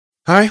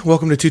Hi,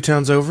 welcome to Two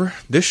Towns Over.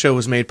 This show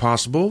was made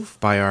possible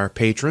by our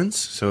patrons,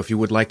 so if you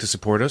would like to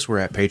support us, we're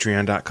at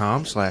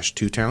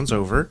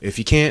patreon.com/twotowns-over. If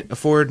you can't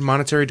afford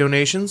monetary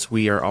donations,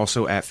 we are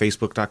also at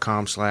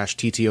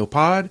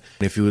facebook.com/ttopod. And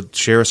if you would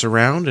share us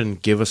around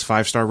and give us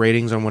 5-star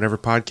ratings on whatever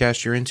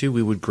podcast you're into,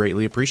 we would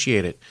greatly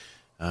appreciate it.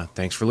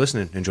 Thanks for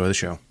listening. Enjoy the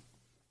show.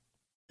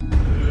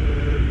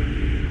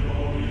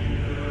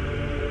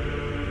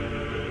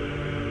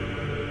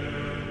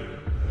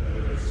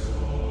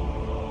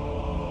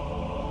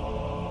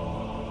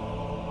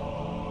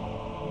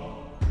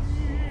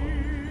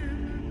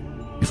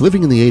 If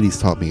living in the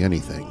 80s taught me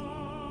anything,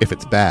 if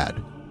it's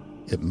bad,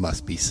 it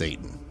must be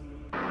Satan.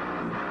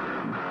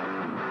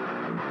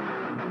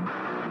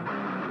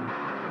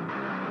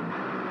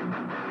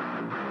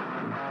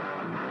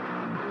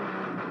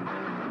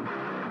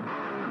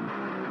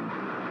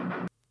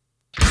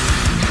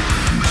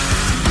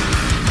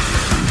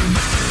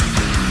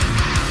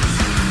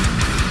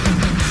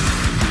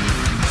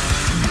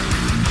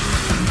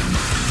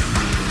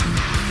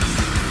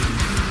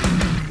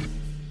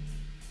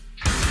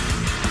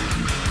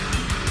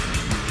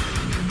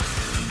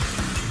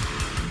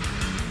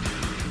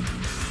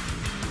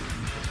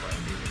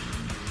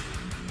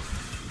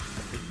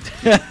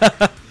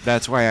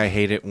 That's why I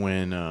hate it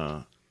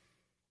when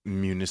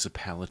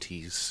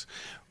municipalities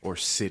or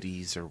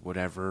cities or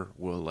whatever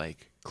will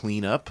like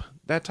clean up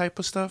that type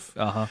of stuff.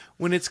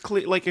 When it's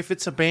like if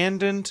it's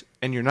abandoned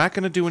and you're not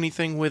going to do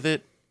anything with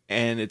it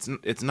and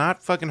it's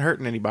not fucking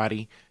hurting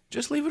anybody,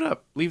 just leave it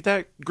up. Leave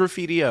that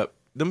graffiti up.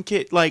 Them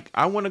kids, like,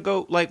 I want to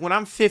go, like, when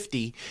I'm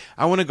 50,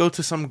 I want to go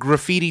to some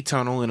graffiti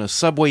tunnel in a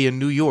subway in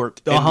New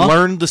York and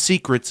learn the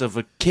secrets of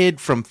a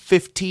kid from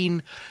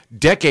 15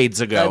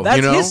 decades ago.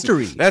 That's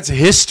history. That's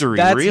history,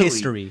 really. That's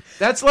history.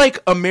 That's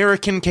like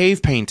American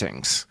cave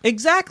paintings.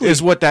 Exactly.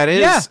 Is what that is.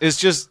 Yeah. It's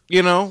just,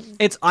 you know,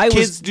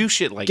 kids do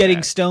shit like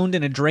getting that. stoned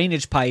in a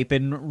drainage pipe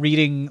and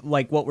reading,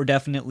 like, what were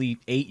definitely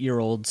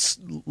 8-year-olds'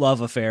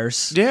 love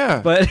affairs.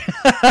 Yeah. But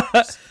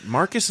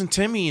Marcus and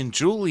Timmy and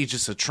Julie,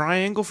 just a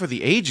triangle for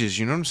the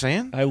ages. You know what I'm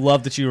saying? I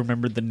love that you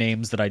remembered the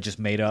names that I just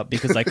made up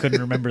because I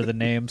couldn't remember the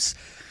names.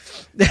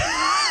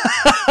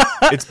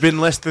 It's been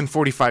less than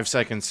 45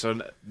 seconds, so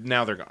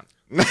now they're gone.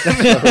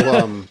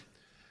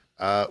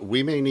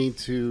 We may need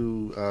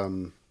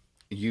to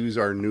use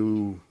our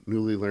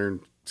newly learned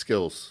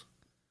skills.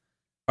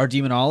 Our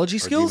demonology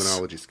skills? Our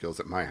demonology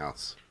skills at my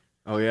house.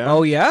 Oh yeah.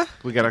 Oh yeah.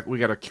 We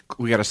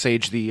gotta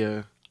sage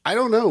the. I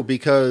don't know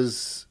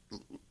because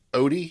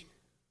Odie,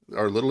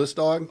 our littlest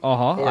dog.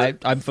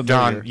 I'm familiar.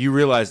 John, you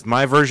realize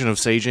my version of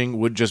saging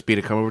would just be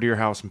to come over to your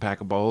house and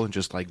pack a bowl and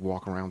just like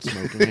walk around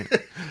smoking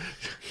it.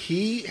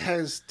 He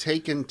has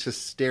taken to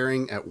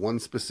staring at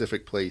one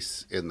specific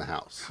place in the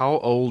house. How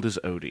old is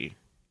Odie?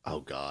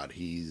 Oh God,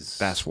 he's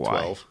That's why.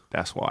 12.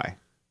 That's why.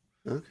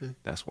 Okay.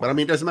 That's why. But I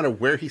mean, it doesn't matter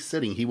where he's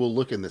sitting. He will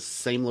look in the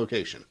same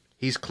location.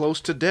 He's close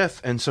to death,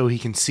 and so he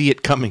can see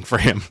it coming for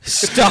him.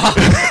 Stop.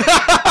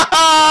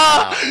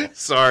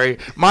 Sorry.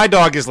 My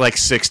dog is like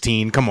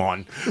 16. Come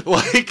on.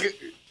 Like.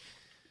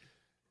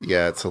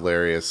 Yeah, it's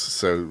hilarious.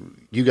 So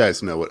you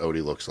guys know what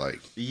Odie looks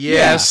like.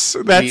 Yes.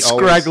 Yeah. That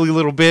scraggly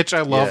little bitch.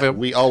 I love him.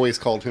 We always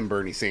called him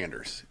Bernie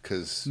Sanders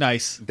because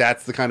nice.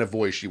 That's the kind of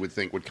voice you would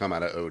think would come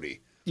out of Odie.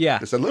 Yeah.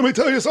 He said, let me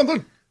tell you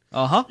something.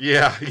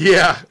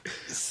 Yeah.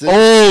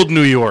 Old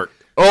New York.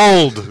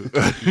 Old.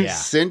 Yeah.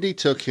 Cindy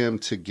took him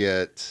to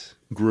get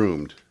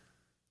groomed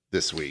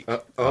this week.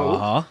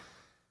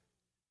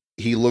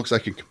 He looks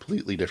like a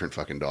completely different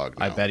fucking dog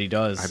now. I bet he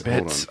does.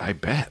 I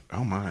bet.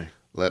 Oh my.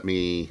 Let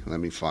me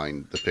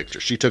find the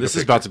picture. She took this a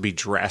picture. Is about to be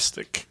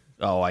drastic.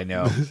 Oh, I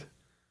know.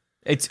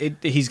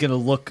 He's gonna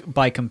look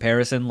by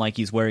comparison like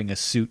he's wearing a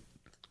suit.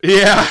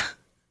 Yeah.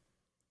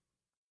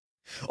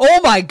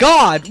 Oh my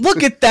God!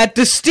 Look at that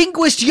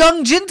distinguished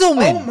young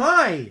gentleman. Oh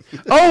my!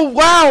 Oh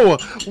wow!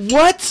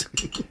 What?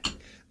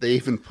 They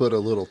even put a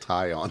little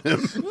tie on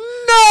him.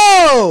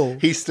 No!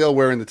 He's still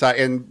wearing the tie,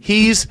 and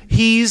he's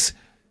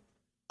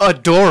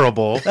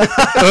adorable.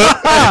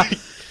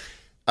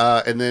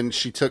 And then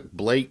she took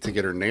Blake to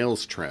get her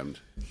nails trimmed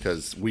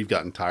because we've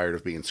gotten tired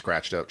of being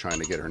scratched up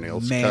trying to get her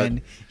nails cut.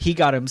 Man, he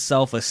got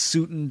himself a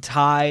suit and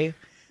tie.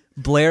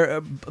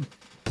 Blake.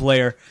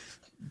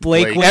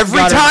 Every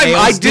time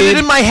I did it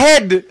in my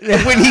head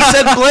when he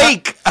said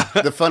Blake.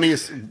 The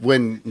funniest,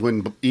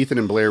 when Ethan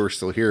and Blair were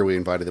still here, we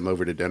invited them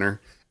over to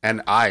dinner,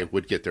 and I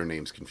would get their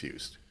names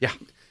confused. Yeah.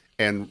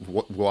 And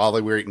while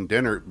they were eating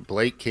dinner,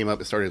 Blake came up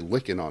and started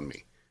licking on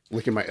me,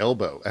 licking my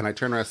elbow. And I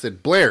turned around and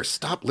said, Blair,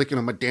 stop licking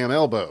on my damn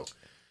elbow.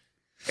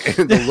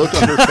 And the look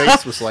on her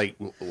face was like,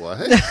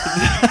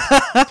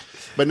 what?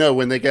 But no,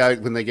 when they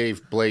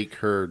gave Blake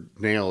her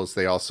nails,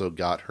 they also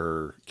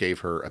gave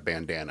her a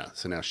bandana.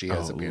 So now she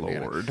has a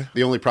bandana. Lord.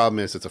 The only problem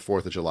is it's a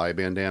 4th of July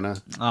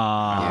bandana.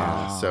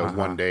 Yeah, so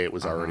one day it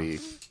was already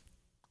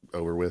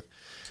over with.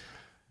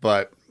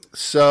 But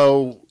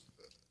so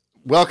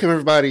welcome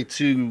everybody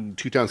to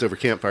Two Towns Over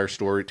Campfire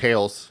Story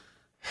Tales.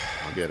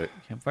 I'll get it.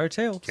 Campfire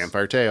Tales.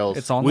 Campfire Tales.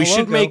 It's on We the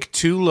should logo. make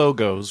 2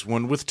 logos,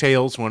 one with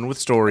tales, one with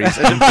stories,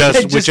 and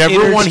just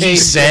whichever one he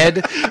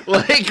said.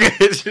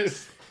 It's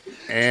just...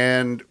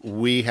 And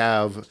we're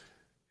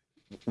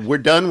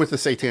done with the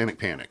Satanic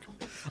Panic.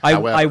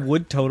 I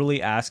would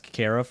totally ask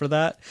Kara for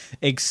that,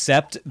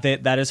 except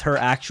that is her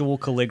actual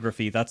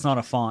calligraphy. That's not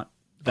a font.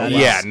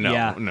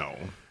 No.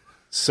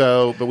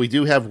 So, but we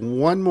do have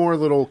one more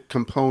little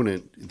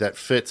component that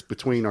fits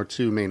between our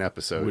 2 main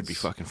episodes. It would be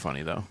fucking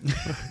funny, though.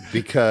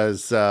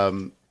 Because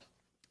the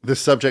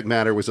subject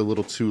matter was a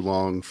little too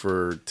long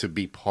to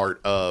be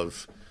part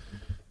of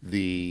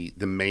the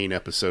main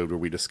episode where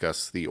we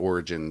discuss the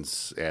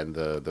origins and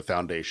the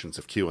foundations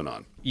of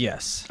QAnon.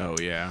 Yes. Oh,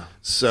 yeah.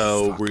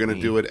 So we're going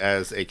to do it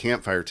as a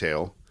campfire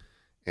tale,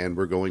 and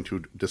we're going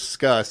to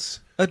discuss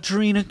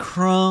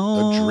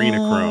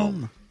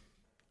Adrenochrome.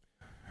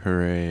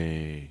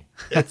 Hooray.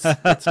 It's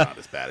not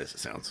as bad as it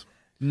sounds.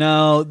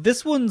 No,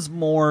 this one's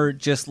more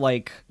just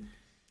like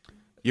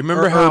you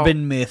remember how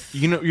urban myth.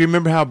 You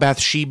remember how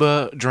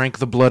Bathsheba drank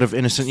the blood of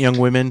innocent young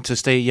women to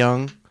stay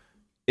young?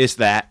 It's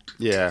that.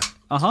 Yeah.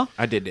 Uh-huh.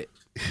 I did it.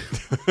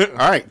 All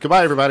right.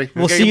 Goodbye, everybody.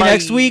 We'll see you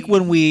next week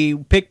when we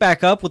pick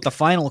back up with the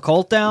final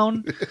cult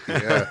down.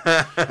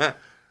 Yeah.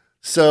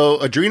 So,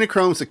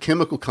 adrenochrome is a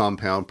chemical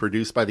compound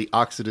produced by the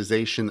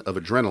oxidation of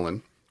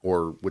adrenaline,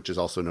 which is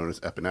also known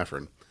as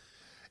epinephrine.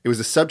 It was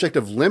the subject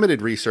of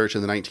limited research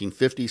in the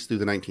 1950s through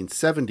the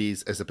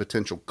 1970s as a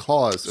potential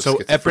cause of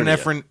schizophrenia.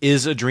 Epinephrine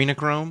is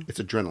adrenochrome? It's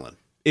adrenaline.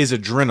 Is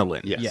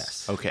adrenaline?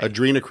 Yes. Okay.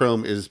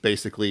 Adrenochrome is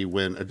basically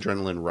when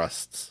adrenaline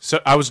rusts.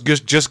 So I was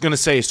just going to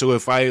say, so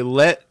if I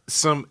let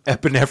some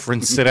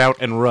epinephrine sit out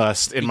and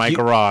rust in my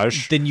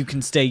garage, then you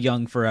can stay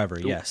young forever.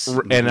 Yes.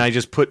 And I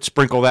just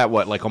sprinkle that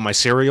like on my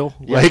cereal?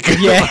 Yeah. Like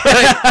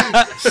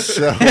Yeah.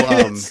 So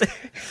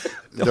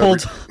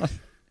hold on.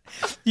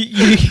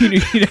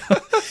 You know,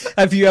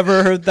 have you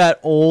ever heard that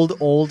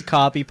old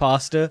copy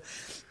pasta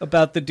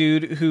about the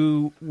dude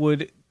who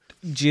would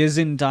jizz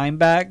in dime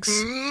bags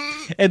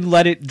and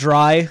let it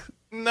dry?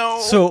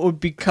 No. So it would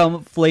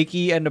become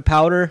flaky and a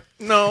powder?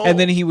 No. And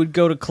then he would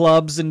go to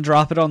clubs and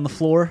drop it on the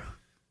floor?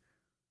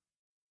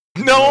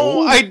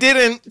 No, I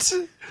didn't.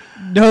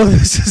 No,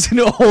 this is an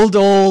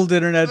old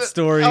internet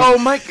story. Oh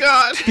my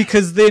god.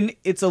 Because then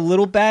it's a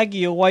little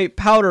baggie of white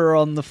powder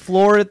on the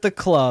floor at the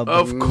club.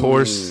 Of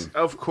course.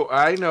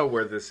 I know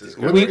where this is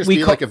going. Wouldn't it just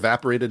be like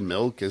evaporated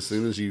milk? As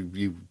soon as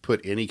you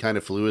put any kind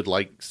of fluid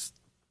like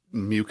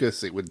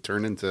mucus, it would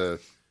turn into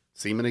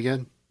semen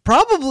again?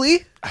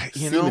 Probably.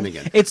 Semen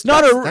again. It's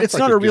not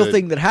a real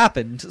thing that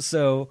happened.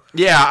 So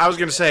yeah, I was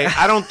gonna say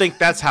I don't think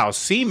that's how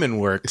semen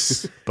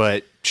works,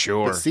 but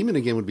sure. But semen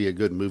again would be a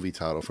good movie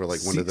title for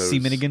like one of those.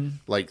 Semen again,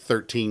 like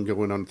 13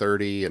 going on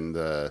 30, and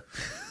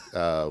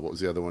what was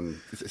the other one?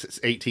 It's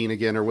 18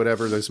 again or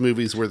whatever. Those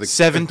movies where the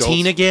 17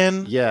 adults,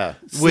 again. Yeah,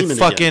 with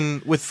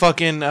fucking Zac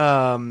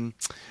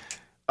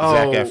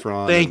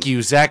Efron. Thank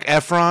you, Zac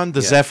Efron,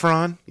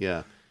 Zephron.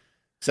 Yeah.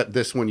 Except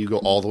this one, you go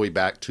all the way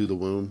back to the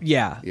womb.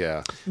 Yeah.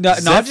 Yeah. No,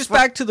 not just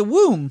back to the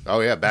womb. Oh,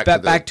 yeah.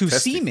 Back to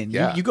semen.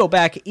 Yeah. You go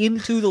back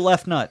into the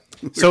left nut.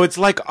 So it's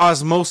like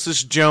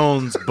Osmosis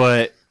Jones,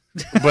 but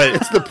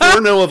it's the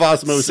porno of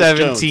Osmosis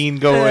 17 Jones.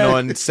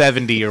 going on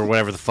 70 or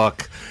whatever the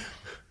fuck.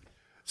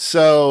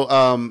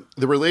 So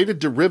the related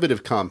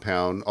derivative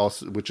compound,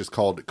 also which is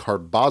called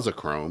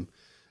carbazochrome,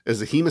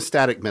 is a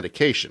hemostatic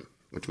medication,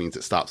 which means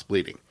it stops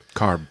bleeding.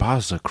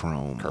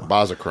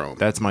 Carbazochrome.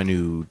 That's my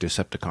new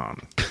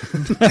Decepticon.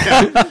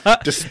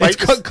 It's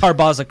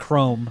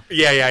carbazochrome.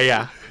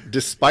 Yeah.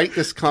 Despite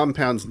this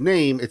compound's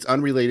name, it's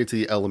unrelated to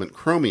the element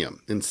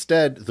chromium.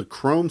 Instead, the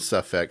chrome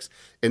suffix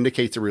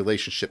indicates a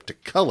relationship to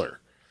color,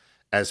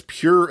 as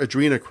pure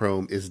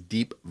adrenochrome is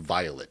deep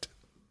violet.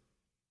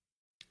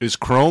 Is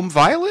chrome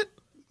violet?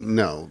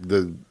 No,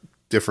 the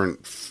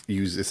different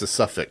use. It's a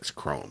suffix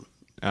chrome.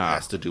 It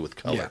has to do with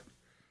color. Yeah.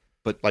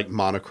 But like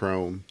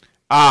monochrome.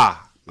 Yeah.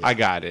 I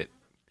got it.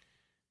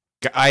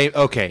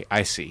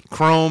 I see.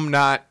 Chrome,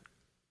 not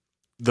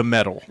the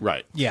metal.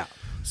 Right. Yeah.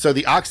 So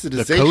the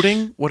oxidization... The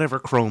coating? Whatever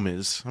chrome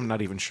is. I'm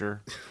not even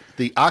sure.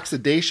 The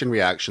oxidation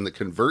reaction that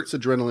converts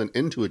adrenaline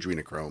into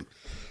adrenochrome,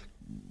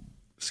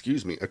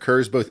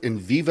 occurs both in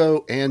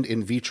vivo and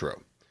in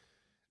vitro.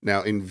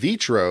 Now, in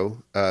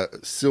vitro,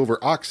 silver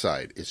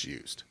oxide is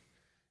used.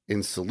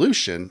 In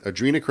solution,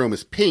 adrenochrome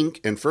is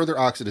pink, and further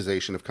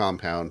oxidization of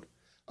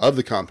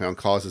the compound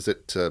causes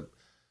it to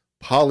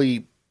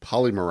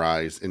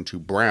polymerize into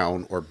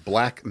brown or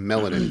black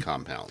melanin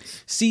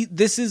compounds. See,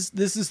 this is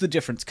the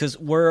difference, because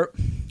we're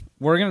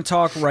going to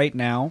talk right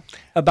now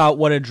about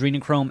what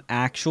adrenochrome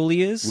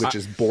actually is, which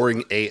is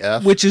boring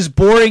AF. Which is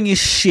boring as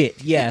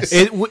shit. Yes.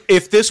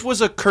 If this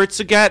was a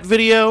Kurtzagat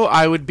video,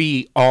 I would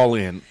be all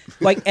in.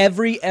 Like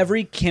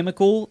every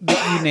chemical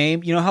that you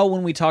name, you know how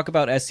when we talk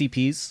about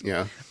SCPs,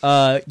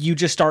 you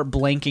just start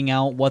blanking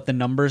out what the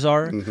numbers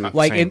are. Mm-hmm.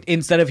 Like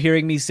instead of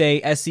hearing me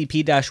say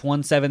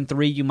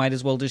SCP-173, you might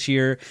as well just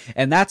hear,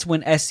 and that's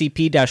when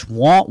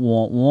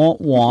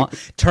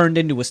SCP-want turned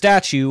into a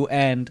statue,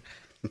 and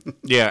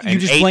Yeah, you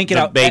just blank it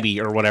out, baby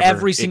or whatever.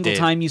 Every single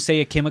time you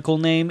say a chemical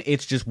name,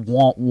 it's just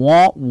wah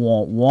wah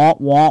wah wah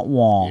wah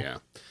wah. Yeah.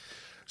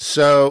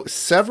 So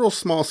several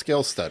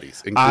small-scale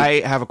studies.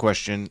 I have a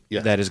question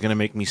that is going to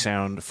make me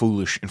sound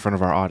foolish in front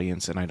of our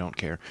audience, and I don't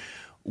care.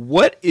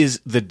 What is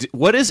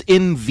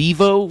in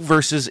vivo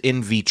versus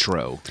in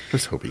vitro? I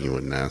was hoping you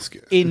wouldn't ask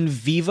it. In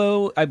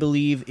vivo, I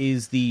believe,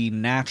 is the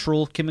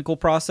natural chemical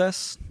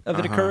process of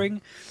it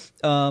occurring.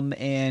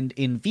 And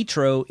in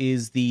vitro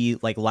is the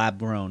lab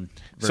grown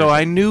version. So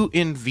I knew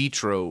in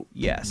vitro,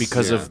 yes,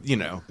 because of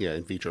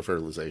in vitro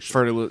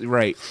fertilization,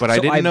 right? But I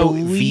didn't know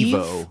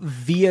vivo.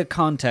 Via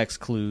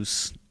context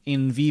clues,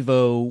 in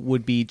vivo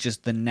would be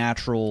just the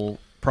natural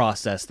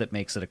process that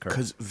makes it occur.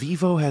 Because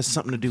vivo has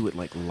something to do with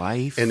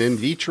life. An in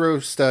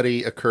vitro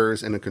study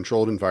occurs in a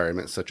controlled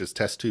environment, such as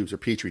test tubes or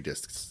petri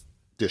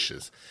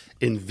dishes.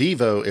 In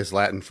vivo is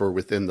Latin for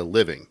within the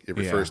living. It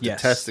refers to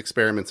tests,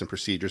 experiments, and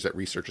procedures that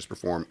researchers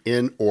perform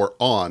in or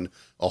on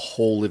a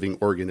whole living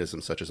organism,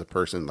 such as a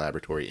person,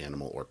 laboratory,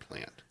 animal, or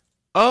plant.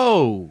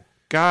 Oh,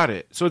 got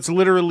it. So it's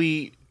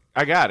literally,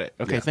 I got it.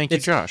 Okay, thank you,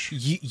 Josh.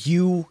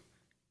 You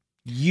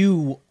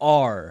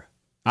are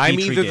I'm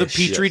either the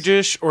petri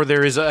dish or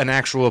there is an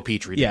actual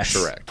petri dish. Yes.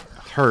 Correct.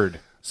 Heard.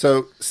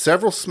 So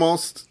several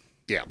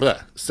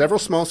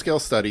small-scale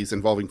studies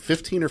involving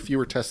 15 or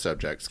fewer test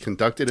subjects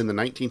conducted in the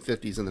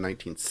 1950s and the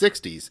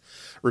 1960s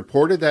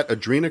reported that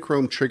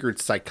adrenochrome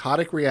triggered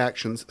psychotic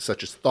reactions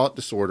such as thought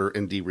disorder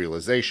and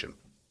derealization.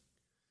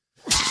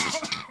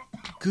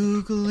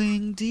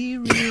 Googling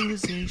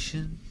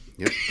derealization.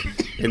 Yep.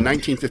 In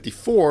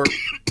 1954,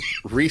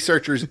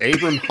 researchers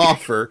Abram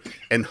Hoffer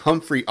and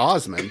Humphrey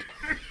Osmond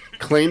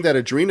claimed that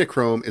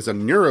adrenochrome is a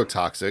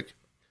neurotoxic,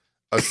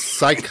 a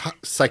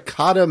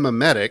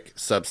psychotomimetic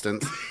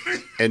substance,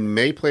 and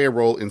may play a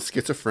role in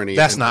schizophrenia.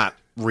 That's not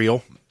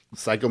real.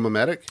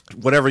 Psychomimetic?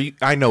 Whatever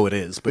I know it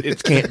is, but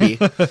it can't be.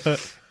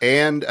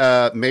 And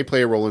may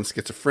play a role in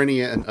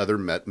schizophrenia and other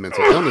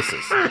mental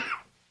illnesses.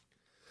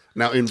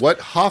 Now, in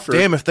what Hoffer...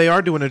 Damn, if they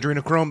are doing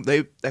adrenochrome,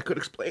 that could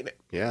explain it.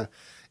 Yeah.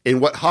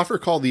 In what Hoffer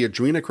called the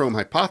adrenochrome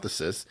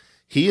hypothesis,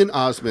 he and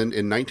Osmond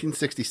in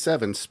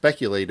 1967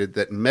 speculated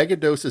that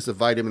megadoses of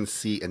vitamin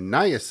C and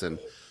niacin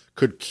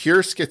could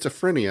cure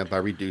schizophrenia by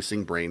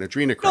reducing brain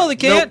adrenochrome. No, they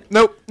can't.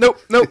 Nope.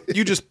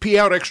 You just pee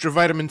out extra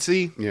vitamin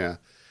C. Yeah.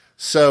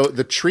 So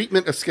the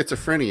treatment of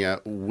schizophrenia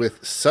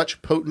with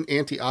such potent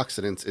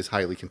antioxidants is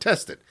highly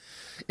contested.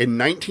 In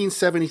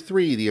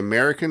 1973, the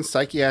American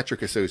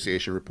Psychiatric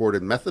Association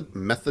reported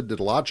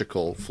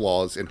methodological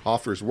flaws in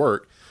Hoffer's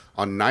work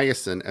on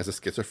niacin as a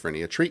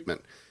schizophrenia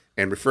treatment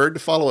and referred to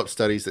follow-up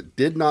studies that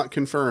did not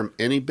confirm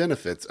any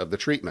benefits of the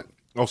treatment.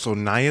 Also,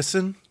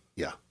 niacin?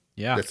 Yeah.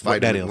 Yeah. That's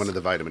What that is. one of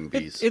the vitamin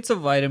Bs. It's a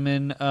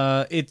vitamin.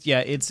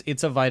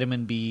 It's a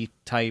vitamin B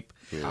type.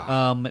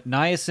 Yeah.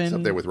 Niacin. It's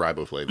up there with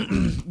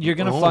riboflavin. You're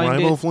gonna find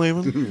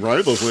riboflavin?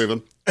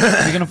 Riboflavin.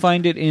 You're gonna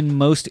find it in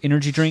most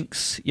energy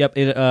drinks. Yep.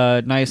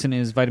 Niacin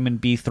is vitamin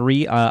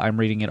B3. I'm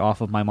reading it off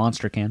of my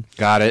Monster can.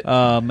 Got it.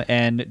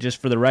 And just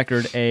for the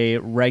record, a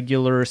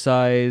regular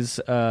size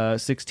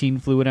 16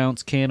 fluid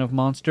ounce can of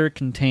Monster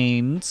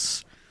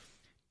contains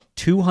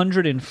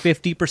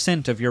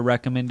 250% of your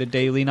recommended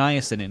daily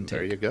niacin intake.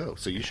 There you go.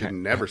 So you should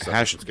never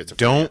suffer from schizophrenia.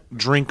 Don't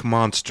drink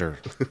Monster.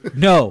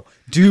 No,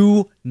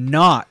 do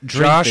not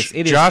drink this.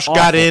 It is Josh awful,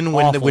 got in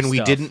when we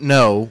stuff. didn't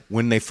know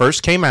when they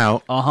first came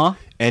out.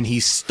 And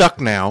he's stuck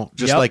now,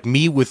 just like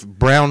me with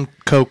brown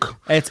Coke.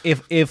 It's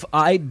if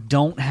I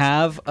don't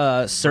have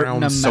a certain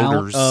Brown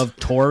amount soders. of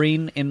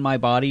taurine in my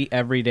body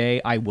every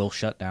day, I will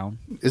shut down.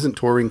 Isn't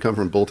taurine come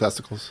from bull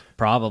testicles?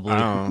 Probably.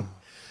 Oh.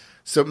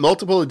 So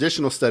multiple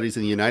additional studies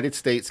in the United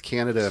States,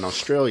 Canada, and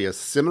Australia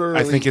similarly...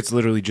 I think it's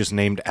literally just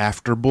named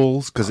after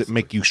bulls because it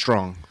make you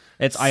strong.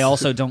 I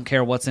also don't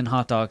care what's in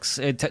hot dogs.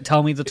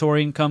 Tell me the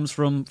taurine comes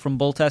from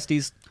bull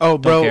testes. Oh,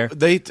 Don't bro, care.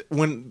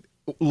 when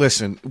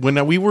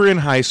we were in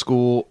high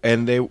school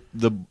and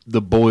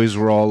the boys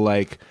were all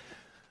like,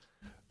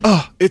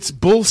 "Oh, it's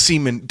bull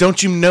semen.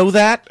 Don't you know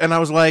that?" And I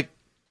was like,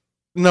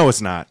 "No,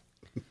 it's not."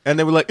 And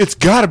they were like, "It's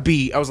gotta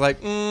be." I was like,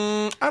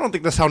 I don't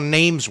think that's how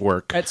names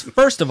work. It's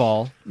first of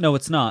all, no,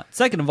 it's not.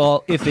 Second of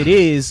all, if it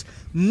is,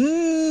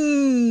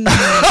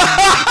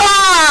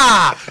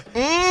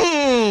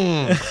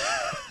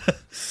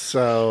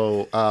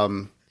 So,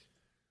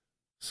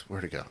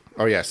 where to go?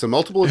 Oh, yeah. So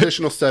multiple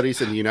additional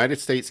studies in the United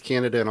States,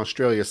 Canada, and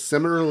Australia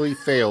similarly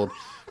failed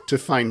to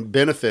find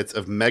benefits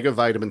of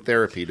megavitamin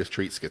therapy to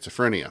treat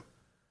schizophrenia.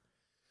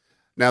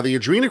 Now, the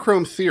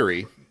adrenochrome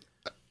theory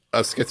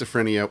of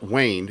schizophrenia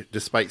waned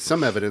despite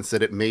some evidence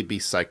that it may be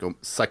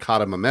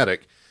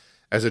psychotomimetic,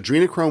 as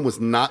adrenochrome was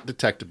not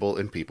detectable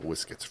in people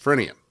with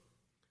schizophrenia.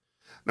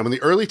 Now, in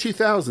the early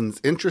 2000s,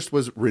 interest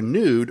was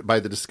renewed by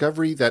the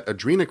discovery that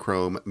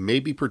adrenochrome may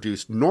be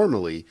produced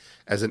normally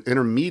as an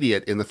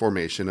intermediate in the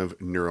formation of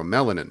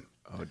neuromelanin.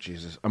 Oh,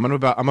 Jesus. I'm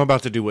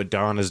about to do what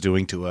Don is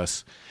doing to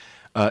us.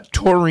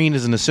 Taurine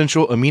is an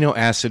essential amino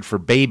acid for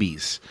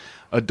babies.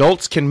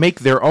 Adults can make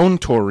their own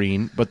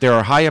taurine, but there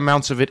are high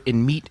amounts of it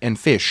in meat and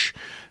fish.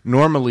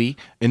 Normally,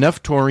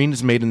 enough taurine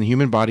is made in the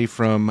human body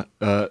from,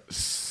 I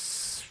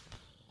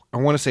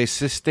want to say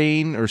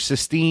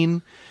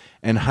cysteine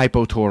and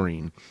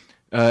hypotaurine.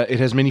 It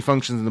has many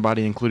functions in the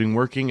body, including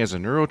working as a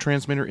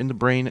neurotransmitter in the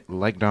brain,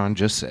 like Don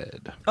just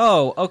said.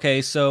 Oh,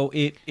 okay. So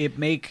it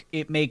make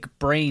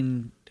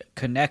brain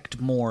connect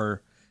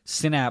more,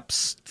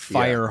 synapse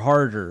fire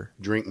harder.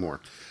 Drink more.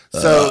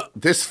 So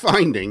this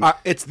finding,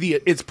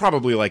 It's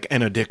probably like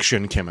an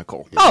addiction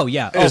chemical. Oh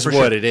yeah, is for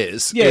what sure. it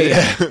is.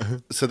 Yeah.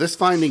 so this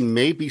finding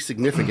may be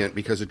significant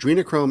because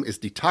adrenochrome is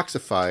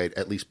detoxified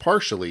at least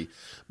partially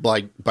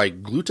by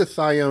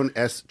glutathione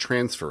S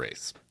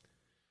transferase,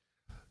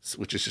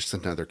 which is just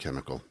another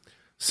chemical.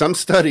 Some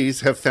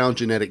studies have found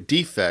genetic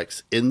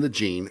defects in the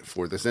gene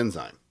for this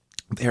enzyme.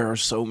 There are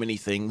so many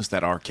things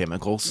that are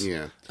chemicals.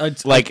 Yeah,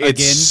 It's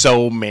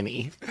so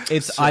many.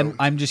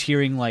 I'm just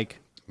hearing like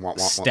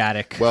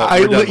static.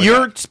 Well,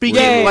 you're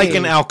speaking Yay. like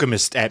an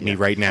alchemist at me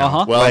right now.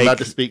 Uh-huh. well, I'm about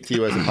to speak to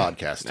you as a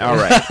podcaster. All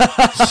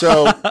right.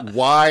 So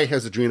why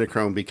has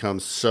adrenochrome become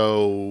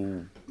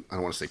so, I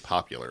don't want to say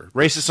popular.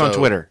 Racist on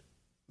Twitter.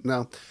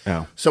 No.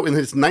 Oh. So in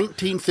his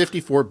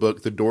 1954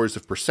 book, The Doors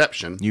of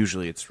Perception.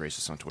 Usually it's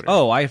racist on Twitter.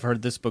 Oh, I've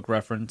heard this book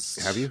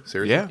reference. Have you?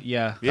 Seriously?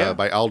 Yeah.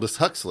 By Aldous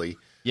Huxley.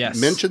 Yes.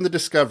 Mentioned the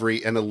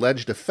discovery and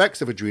alleged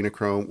effects of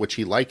adrenochrome, which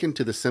he likened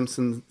to the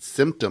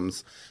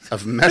symptoms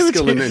of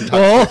mescaline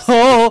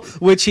intoxication.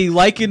 Which he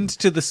likened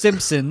to The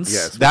Simpsons.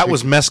 Yes. That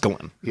was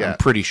mescaline. Yeah. I'm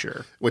pretty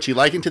sure. Which he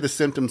likened to the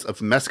symptoms of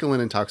mescaline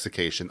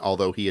intoxication,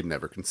 although he had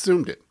never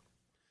consumed it.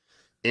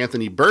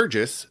 Anthony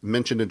Burgess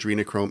mentioned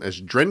adrenochrome as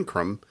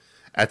drenchrome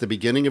at the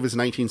beginning of his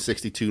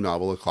 1962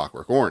 novel, A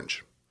Clockwork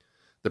Orange.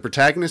 The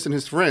protagonist and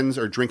his friends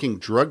are drinking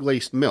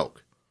drug-laced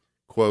milk.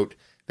 Quote,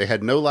 they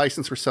had no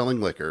license for selling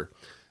liquor,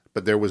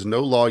 but there was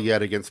no law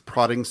yet against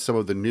prodding some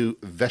of the new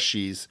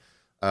veshies,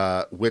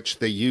 which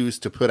they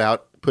used to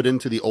put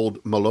into the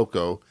old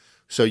moloko,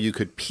 so you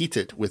could peat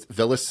it with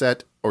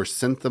Velicet or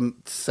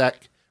Synthemsec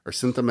or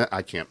Synthem.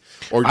 I can't.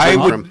 Or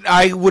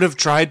I would have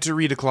tried to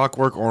read A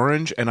Clockwork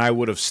Orange, and I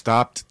would have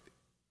stopped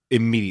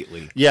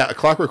immediately. Yeah, A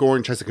Clockwork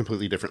Orange has a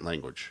completely different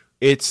language.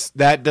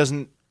 That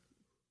doesn't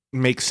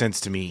make sense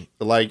to me.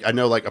 Like I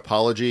know, like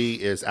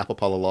apology is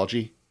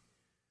apopolology.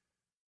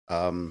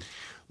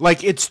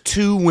 Like it's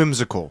too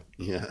whimsical.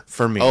 Yeah,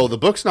 for me. Oh, the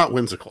book's not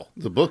whimsical.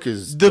 The book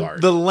is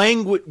dark. The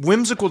language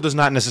whimsical does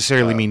not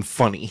necessarily mean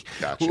funny.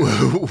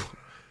 Gotcha.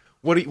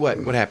 What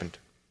happened?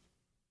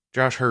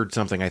 Josh heard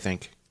something. I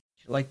think.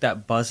 Like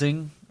that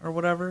buzzing or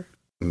whatever.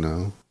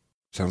 No,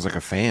 sounds like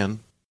a fan.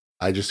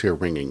 I just hear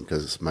ringing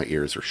because my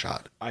ears are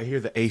shot. I hear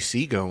the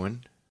AC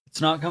going. It's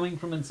not coming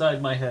from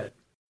inside my head.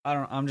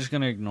 I'm just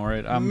gonna ignore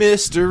it.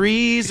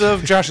 Mysteries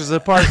of Josh's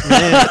apartment.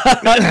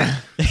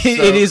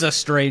 It is a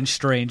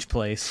strange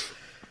place.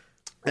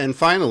 And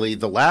finally,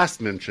 the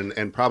last mention,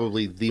 and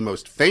probably the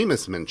most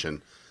famous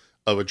mention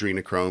of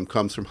adrenochrome,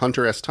 comes from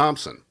Hunter S.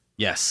 Thompson.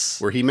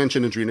 Yes. Where he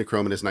mentioned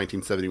adrenochrome in his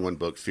 1971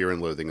 book, Fear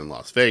and Loathing in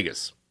Las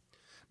Vegas.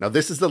 Now,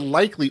 this is the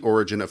likely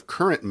origin of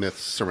current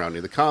myths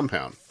surrounding the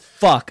compound.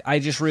 Fuck, I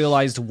just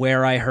realized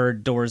where I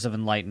heard Doors of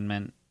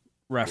Enlightenment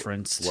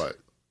referenced. What?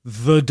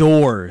 The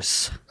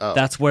Doors. Oh.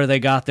 That's where they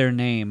got their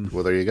name.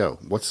 Well, there you go.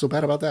 What's so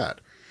bad about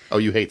that? Oh,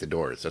 you hate the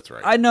Doors. That's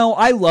right. I know.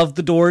 I love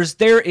the Doors.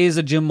 There is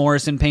a Jim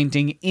Morrison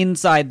painting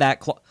inside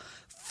that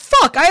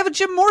Fuck, I have a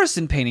Jim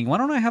Morrison painting. Why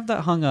don't I have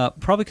that hung up?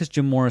 Probably because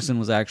Jim Morrison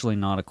was actually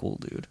not a cool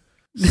dude.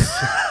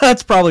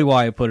 That's probably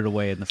why I put it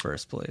away in the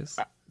first place.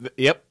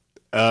 Yep.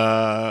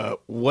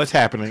 What's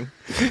happening?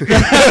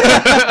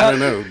 I don't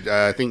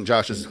know. I think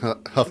Josh has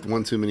huffed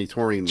one too many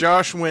taurine.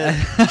 Josh went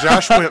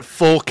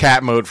full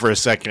cat mode for a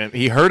second.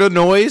 He heard a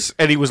noise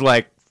and he was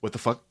like, "What the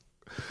fuck?"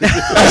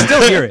 I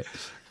still hear it.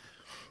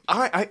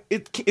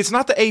 It's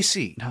not the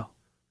AC. No.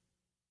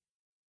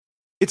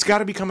 It's got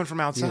to be coming from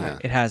outside. Yeah.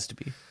 It has to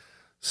be.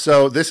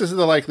 So this is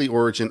the likely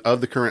origin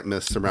of the current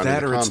myths surrounding That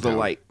the or compound. it's the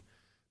light.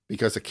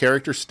 Because a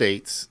character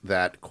states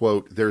that,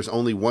 quote, there's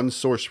only one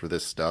source for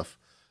this stuff,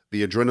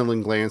 the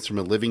adrenaline glands from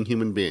a living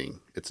human being.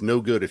 It's no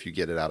good if you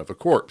get it out of a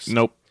corpse.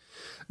 Nope.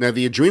 Now,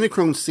 the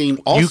adrenochrome scene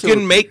also... You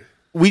can make...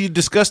 We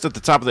discussed at the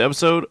top of the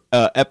episode,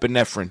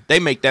 epinephrine. They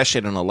make that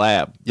shit in a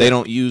lab. They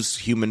don't use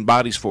human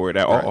bodies for it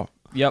at all.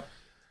 Yep.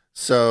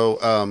 So,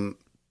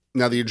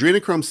 now the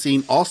adrenochrome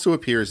scene also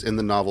appears in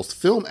the novel's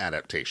film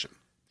adaptation.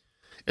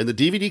 In the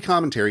DVD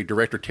commentary,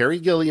 director Terry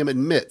Gilliam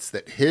admits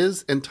that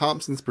his and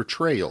Thompson's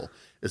portrayal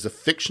is a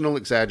fictional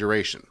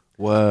exaggeration.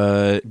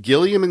 What?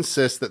 Gilliam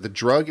insists that the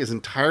drug is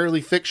entirely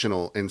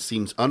fictional and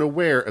seems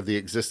unaware of the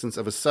existence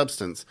of a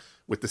substance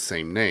with the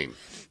same name.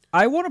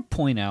 I want to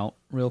point out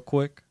real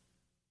quick,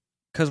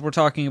 because we're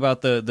talking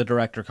about the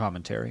director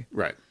commentary.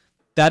 Right.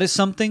 That is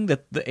something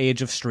that the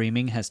age of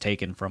streaming has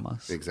taken from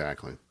us.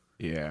 Exactly.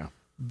 Yeah.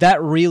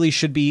 That really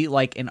should be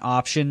like an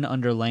option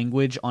under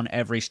language on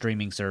every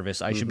streaming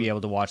service. I should be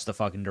able to watch the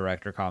fucking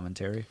director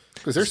commentary.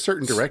 Because there's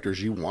certain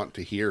directors you want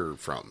to hear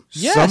from.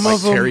 Yes. Some Like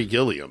of them, Terry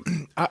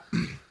Gilliam.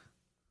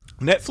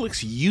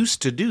 Netflix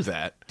used to do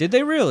that Did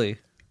they really?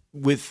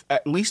 with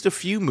at least a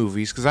few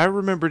movies, because I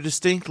remember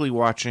distinctly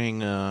watching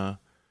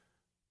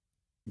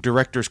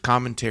director's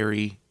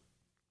commentary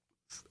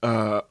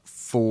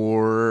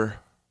for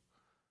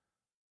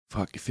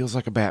it feels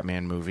like a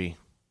Batman movie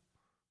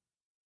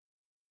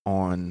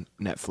on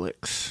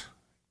Netflix.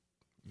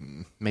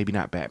 Maybe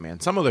not Batman,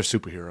 some other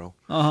superhero.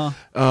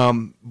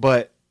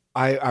 But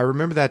I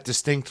remember that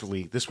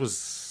distinctly. This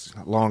was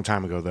a long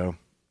time ago though.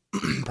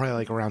 Probably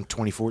like around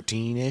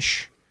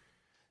 2014-ish.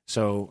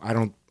 So I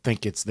don't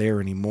think it's there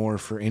anymore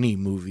for any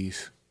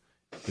movies.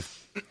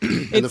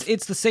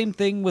 It's the same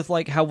thing with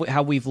like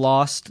how we've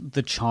lost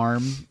the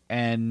charm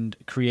and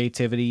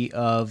creativity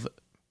of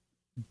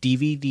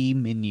DVD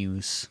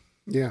menus.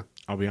 Yeah.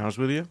 I'll be honest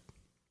with you.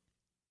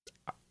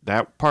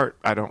 That part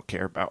I don't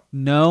care about.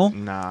 No?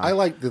 Nah. I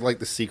like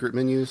the secret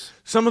menus.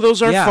 Some of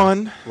those are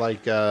fun.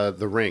 Like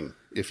the Ring.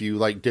 If you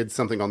like did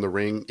something on the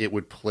Ring, it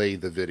would play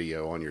the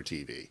video on your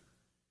TV.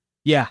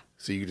 Yeah.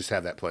 So you just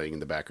have that playing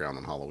in the background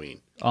on Halloween.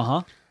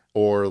 Uh-huh.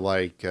 Or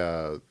like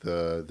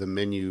the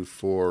menu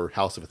for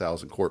House of a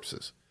Thousand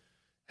Corpses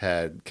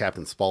had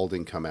Captain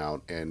Spaulding come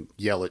out and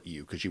yell at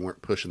you because you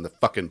weren't pushing the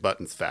fucking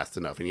buttons fast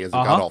enough, and he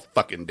hasn't got all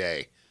fucking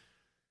day.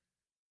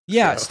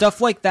 Yeah, So, stuff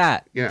like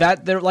that. Yeah.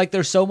 That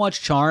there's so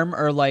much charm.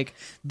 Or like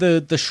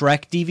the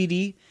Shrek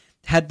DVD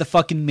had the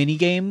fucking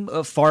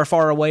minigame Far,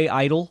 Far Away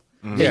Idol.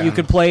 That you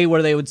could play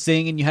where they would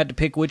sing and you had to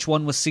pick which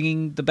one was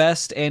singing the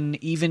best.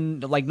 And even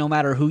like no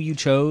matter who you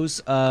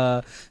chose,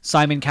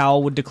 Simon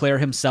Cowell would declare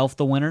himself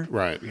the winner.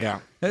 Right.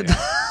 Yeah.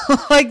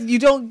 Like you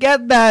don't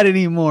get that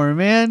anymore,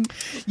 man.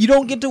 You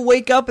don't get to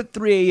wake up at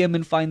 3 a.m.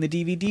 and find the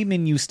DVD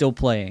menu still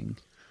playing.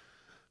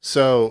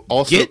 So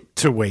also Get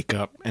to wake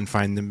up and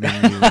find the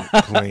menu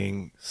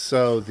playing.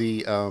 So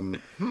the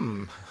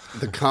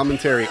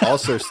commentary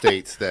also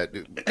states that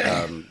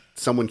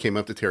someone came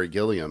up to Terry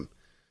Gilliam,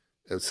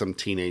 a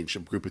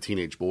group of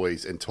teenage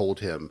boys, and told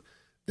him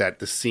that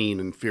the scene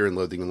in Fear and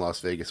Loathing in Las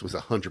Vegas was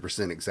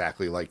 100%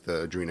 exactly like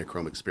the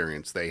Adrenochrome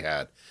experience they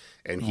had.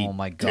 And he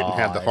didn't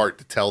have the heart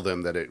to tell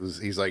them that it was.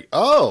 He's like,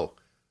 oh,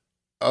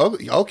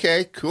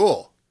 okay,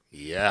 cool.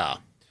 Yeah.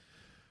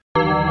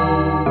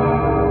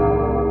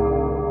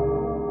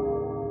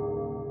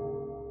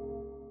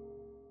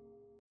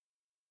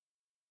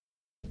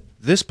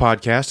 This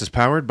podcast is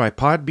powered by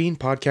Podbean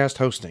Podcast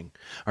Hosting.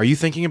 Are you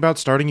thinking about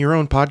starting your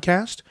own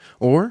podcast?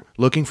 Or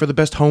looking for the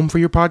best home for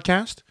your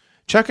podcast?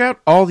 Check out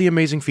all the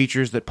amazing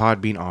features that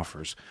Podbean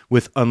offers,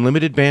 with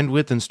unlimited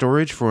bandwidth and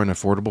storage for an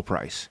affordable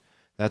price.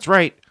 That's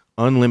right,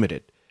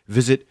 unlimited.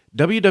 Visit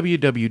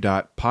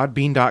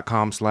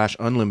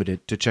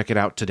www.podbean.com/unlimited to check it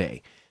out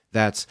today.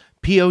 That's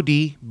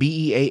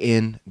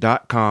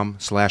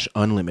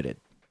podbean.com/unlimited.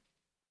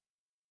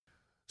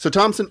 So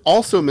Thompson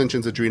also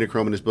mentions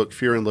Adrenochrome in his book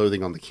Fear and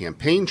Loathing on the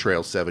Campaign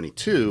Trail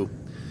 72.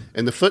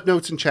 In the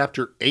footnotes in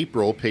chapter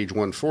April, page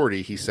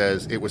 140, he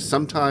says, "It was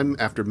sometime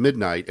after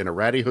midnight in a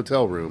ratty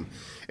hotel room,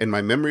 and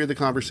my memory of the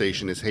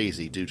conversation is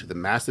hazy due to the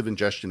massive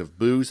ingestion of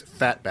booze,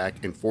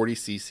 fatback, and 40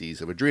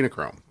 cc's of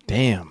adrenochrome."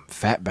 Damn,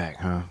 fatback,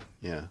 huh?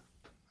 Yeah.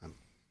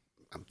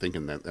 I'm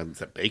thinking that, is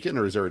that bacon,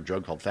 or is there a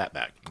drug called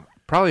fatback?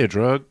 Probably a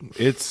drug.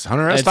 It's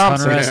Hunter S.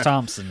 Thompson. Hunter S.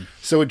 Thompson.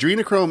 So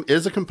adrenochrome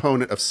is a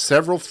component of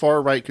several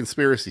far-right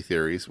conspiracy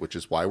theories, which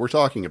is why we're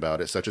talking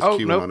about it, such as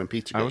QAnon and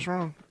Pizzagate. I was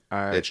wrong.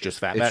 It's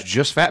just fatback? It's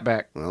just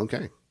fatback.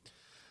 Okay.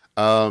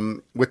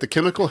 With the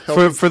chemical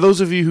help... For those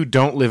of you who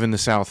don't live in the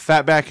South,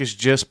 fatback is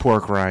just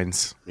pork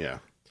rinds. Yeah.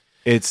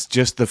 It's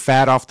just the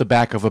fat off the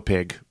back of a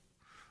pig.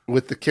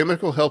 With the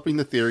chemical helping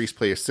the theories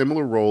play a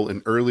similar role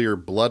in earlier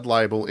blood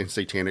libel and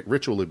satanic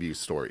ritual abuse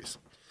stories.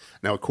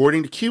 Now,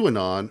 according to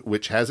QAnon,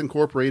 which has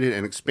incorporated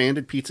and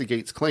expanded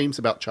Pizzagate's claims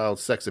about child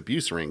sex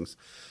abuse rings,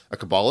 a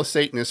Kabbalah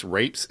Satanist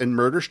rapes and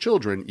murders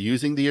children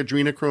using the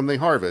adrenochrome they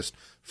harvest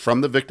from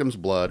the victim's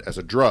blood as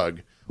a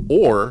drug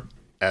or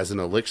as an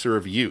elixir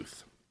of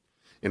youth.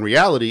 In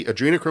reality,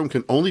 adrenochrome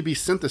can only be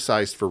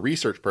synthesized for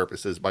research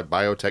purposes by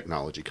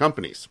biotechnology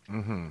companies.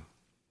 Mm-hmm.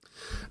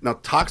 Now,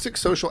 toxic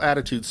social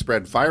attitudes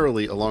spread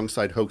virally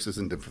alongside hoaxes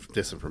and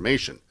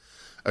disinformation.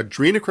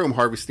 Adrenochrome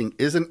harvesting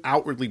isn't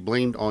outwardly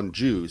blamed on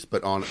Jews,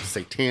 but on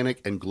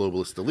satanic and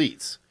globalist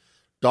elites.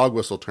 Dog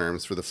whistle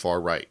terms for the far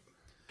right.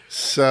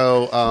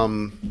 So,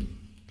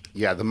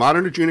 the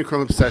modern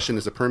adrenochrome obsession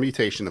is a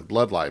permutation of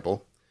blood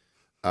libel,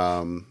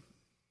 a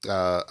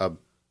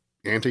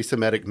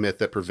anti-Semitic myth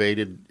that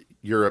pervaded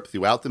Europe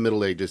throughout the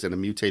Middle Ages, and a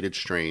mutated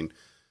strain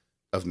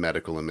of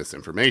medical and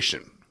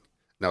misinformation.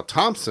 Now,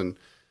 Thompson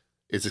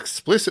is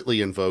explicitly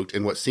invoked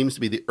in what seems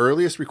to be the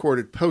earliest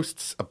recorded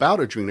posts about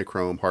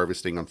adrenochrome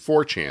harvesting on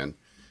 4chan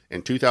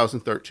in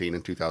 2013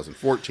 and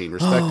 2014,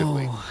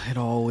 respectively. Oh, it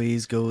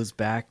always goes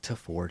back to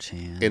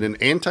 4chan. In an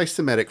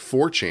anti-Semitic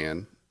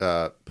 4chan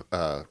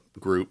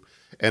group,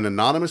 an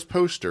anonymous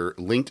poster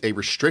linked a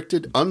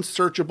restricted,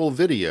 unsearchable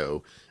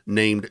video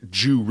named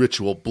 "Jew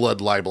Ritual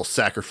Blood Libel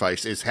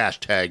Sacrifice is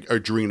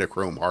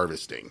 #adrenochrome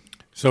harvesting."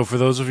 So for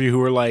those of you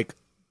who are like,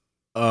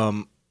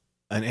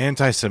 an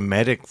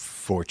anti-Semitic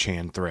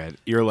 4chan thread,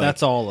 you're like,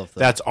 that's all of them.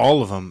 That's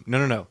all of them.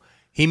 No.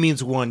 He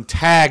means one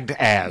tagged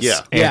as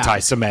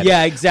anti-Semitic.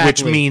 Yeah, exactly.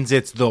 Which means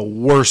it's the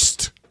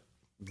worst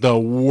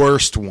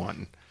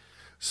one.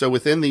 So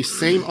within these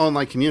same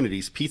online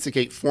communities,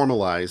 Pizzagate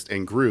formalized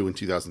and grew in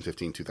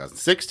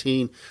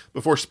 2015-2016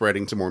 before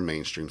spreading to more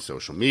mainstream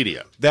social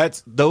media.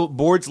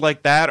 Boards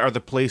like that are the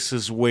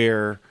places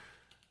where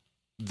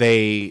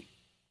they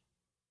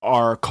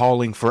are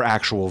calling for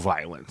actual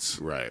violence.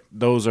 Right.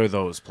 Those are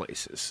those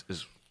places.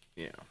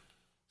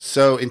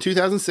 So in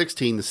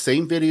 2016, the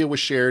same video was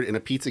shared in a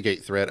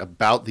Pizzagate thread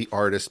about the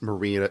artist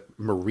Marina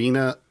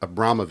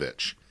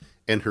Abramovich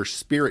and her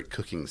spirit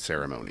cooking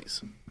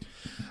ceremonies.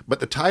 But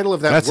the title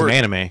of That's an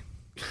anime.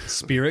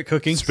 Spirit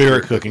cooking?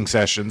 Spirit cooking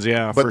sessions,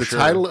 yeah. But the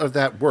title of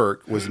that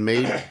work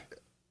made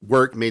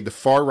the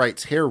far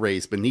right's hair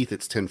raise beneath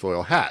its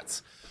tinfoil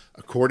hats.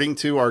 According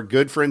to our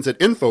good friends at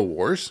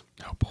InfoWars,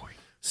 oh boy,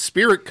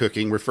 spirit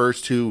cooking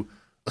refers to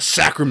a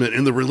sacrament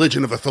in the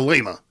religion of a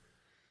thelema,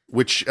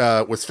 which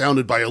was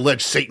founded by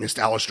alleged Satanist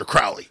Aleister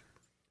Crowley.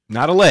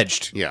 Not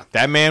alleged. Yeah.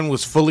 That man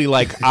was fully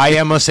like, I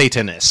am a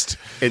Satanist.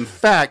 In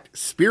fact,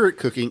 spirit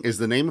cooking is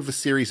the name of a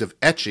series of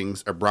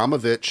etchings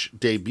Abramovich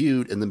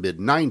debuted in the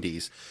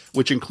mid-90s,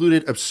 which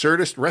included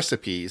absurdist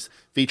recipes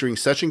featuring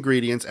such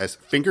ingredients as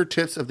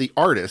fingertips of the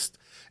artist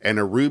and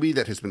a ruby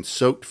that has been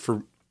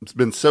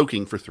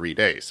soaking for 3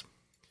 days.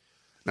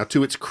 Now,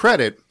 to its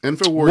credit,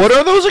 InfoWars... What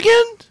are those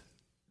again?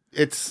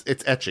 It's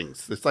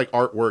etchings. It's like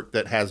artwork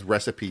that has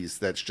recipes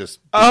that's just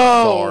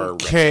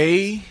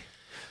okay.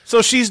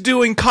 So she's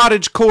doing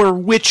cottagecore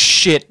witch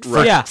shit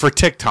for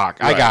TikTok.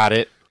 Right. I got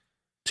it.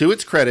 To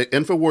its credit,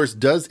 InfoWars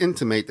does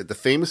intimate that the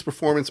famous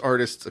performance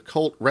artist's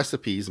occult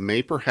recipes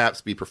may perhaps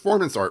be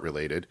performance art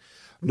related,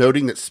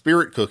 noting that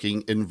spirit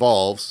cooking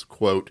involves,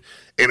 quote,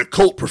 an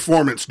occult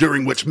performance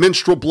during which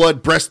menstrual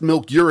blood, breast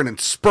milk, urine, and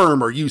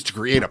sperm are used to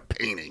create a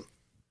painting.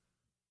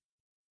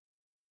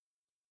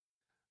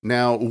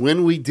 Now,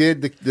 when we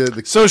did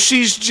the So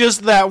she's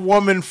just that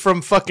woman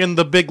from fucking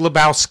The Big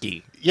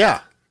Lebowski.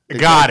 Yeah.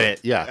 Got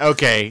it. Yeah.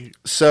 Okay.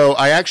 So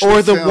I actually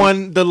Or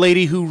the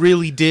lady who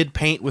really did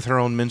paint with her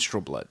own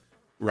menstrual blood.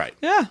 Right.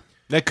 Yeah.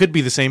 That could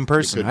be the same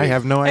person. I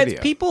have no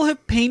idea. People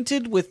have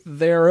painted with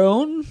their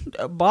own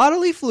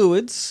bodily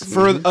fluids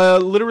For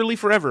literally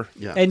forever.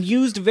 Yeah. and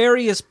used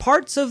various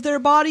parts of their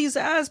bodies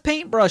as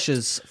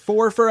paintbrushes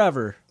for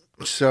forever.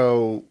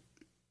 So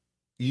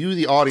you,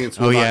 the audience,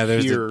 will not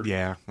hear...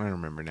 Yeah, I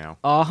remember now.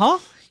 Uh-huh.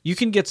 You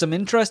can get some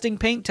interesting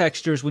paint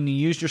textures when you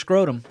use your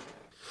scrotum.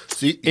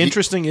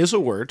 Interesting is a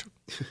word.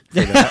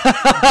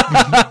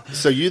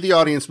 So you, the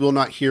audience, will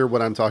not hear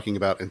what I'm talking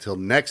about until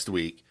next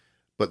week,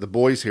 but the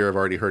boys here have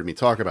already heard me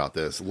talk about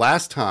this.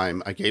 Last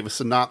time, I gave a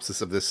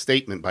synopsis of this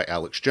statement by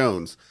Alex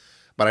Jones,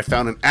 but I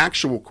found the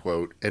actual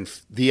quote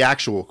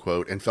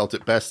and felt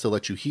it best to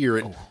let you hear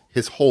it,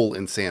 his whole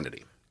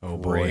insanity. Oh,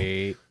 boy.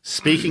 Great.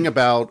 Speaking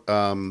about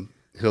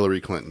Hillary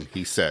Clinton,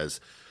 he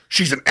says...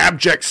 She's an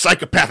abject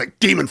psychopathic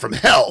demon from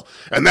hell,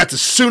 and that's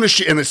as soon as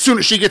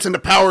she gets into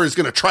power is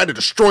going to try to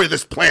destroy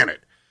this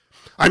planet.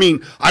 I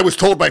mean, I was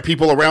told by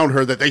people around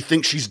her that they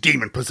think she's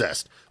demon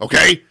possessed.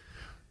 Okay?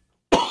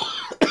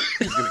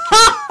 He's gonna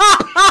kill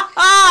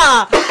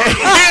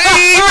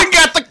He even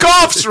got the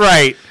coughs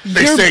right.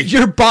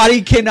 Your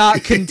body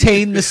cannot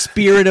contain the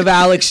spirit of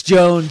Alex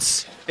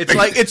Jones.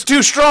 It's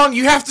too strong.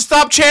 You have to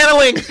stop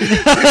channeling.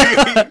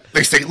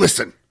 They say,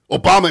 listen,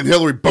 Obama and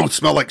Hillary both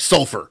smell like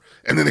sulfur.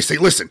 And then they say,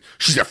 listen,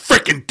 she's a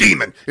freaking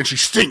demon, and she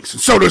stinks, and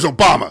so does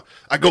Obama.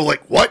 I go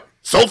like, what?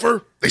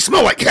 Sulfur? They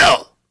smell like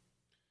hell.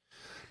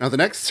 Now, the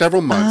next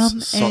several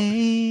months...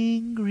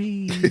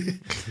 angry.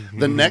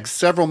 The next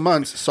several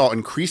months saw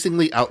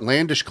increasingly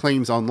outlandish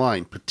claims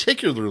online,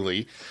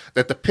 particularly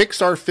that the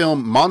Pixar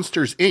film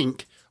Monsters,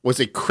 Inc. was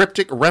a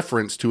cryptic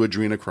reference to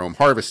adrenochrome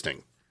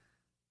harvesting.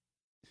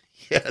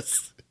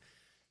 Yes.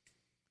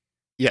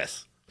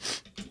 Yes.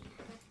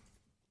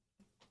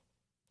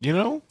 You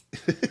know?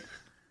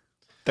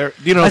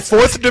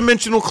 Fourth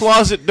dimensional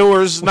closet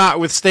doors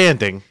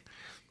notwithstanding.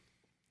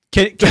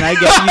 Can I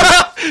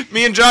get you?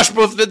 Me and Josh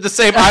both did the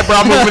same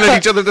eyebrow movement at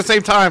each other at the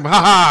same time. Ha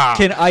ha.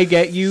 Can I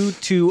get you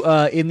to,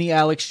 in the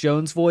Alex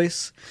Jones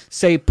voice,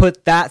 say,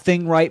 put that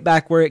thing right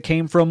back where it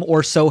came from,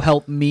 or so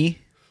help me?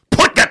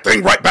 Put that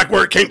thing right back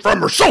where it came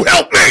from, or so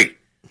help me!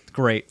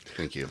 Great.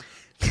 Thank you.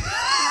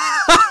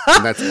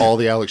 And that's all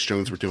the Alex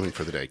Jones were doing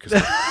for the day.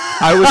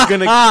 I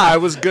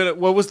was gonna.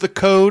 What was the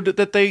code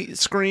that they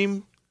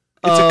scream?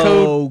 It's a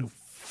code.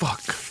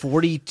 Fuck.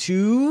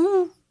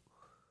 42?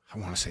 I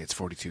want to say it's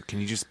 42. Can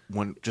you just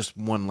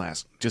one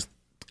last, just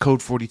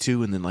code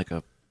 42, and then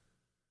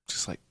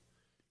just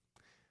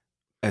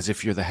as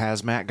if you're the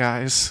hazmat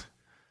guys.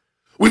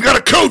 We've got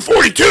a code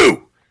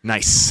 42.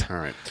 Nice. All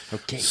right.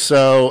 Okay.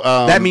 So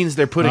that means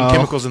they're putting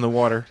chemicals in the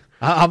water.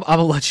 I'm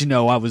gonna let you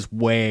know I was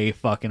way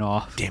fucking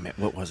off. Damn it!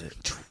 What was it?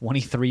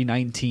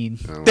 2319.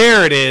 Oh.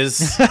 There it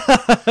is.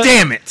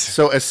 Damn it!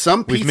 So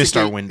we've missed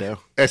our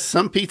window. As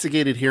some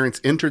Pizzagate adherents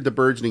entered the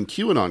burgeoning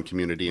QAnon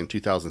community in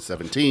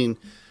 2017,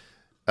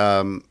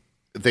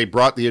 they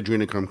brought the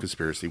Adrenochrome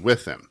conspiracy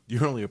with them.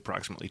 You're only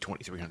approximately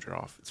 2,300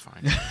 off. It's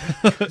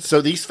fine.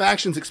 So these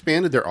factions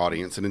expanded their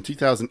audience, and in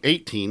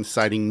 2018,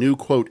 citing new,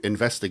 quote,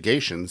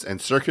 investigations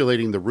and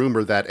circulating the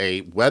rumor that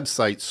a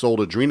website sold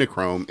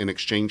Adrenochrome in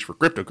exchange for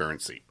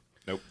cryptocurrency.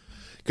 Nope.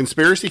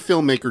 Conspiracy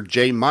filmmaker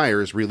Jay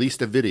Myers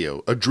released a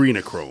video,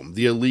 Adrenochrome,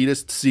 the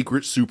elitist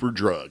secret super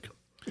drug.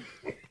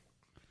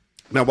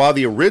 Now, while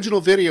the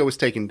original video was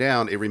taken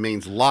down, it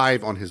remains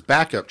live on his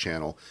backup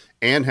channel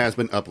and has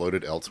been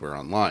uploaded elsewhere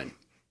online.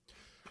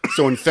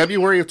 So in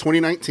February of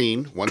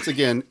 2019, once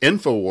again,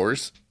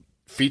 InfoWars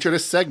featured a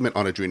segment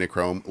on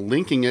Adrenochrome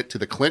linking it to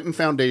the Clinton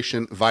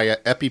Foundation via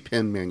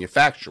EpiPen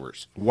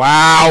manufacturers.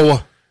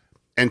 Wow.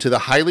 And to the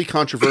highly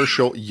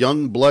controversial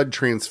young blood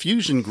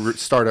transfusion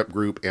startup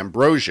group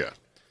Ambrosia.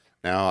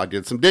 Now, I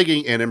did some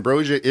digging, and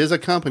Ambrosia is a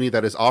company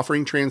that is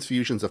offering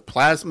transfusions of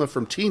plasma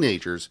from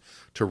teenagers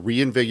to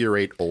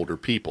reinvigorate older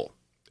people.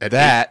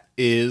 That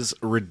is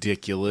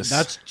ridiculous.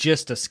 That's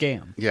just a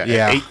scam. Yeah,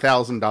 Yeah. at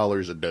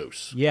 $8,000 a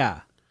dose.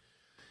 Yeah.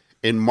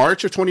 In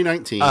March of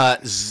 2019...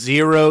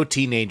 0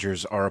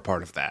 teenagers are a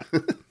part of that.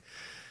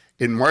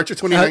 In March of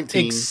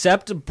 2019...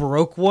 Except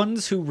broke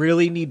ones who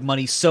really need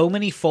money. So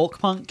many folk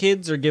punk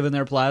kids are giving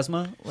their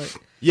plasma.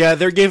 Yeah,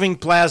 they're giving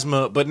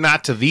plasma, but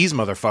not to these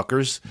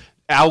motherfuckers.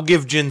 I'll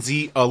give Gen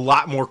Z a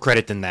lot more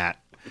credit than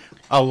that.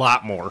 A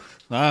lot more.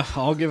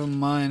 I'll give them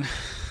mine.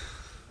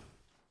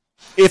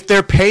 If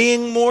they're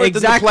paying more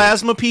than the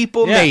plasma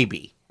people, Yeah.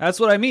 maybe. That's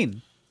what I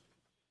mean.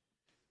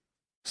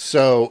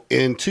 So,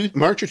 in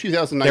March of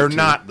 2019... They're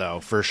not, though,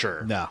 for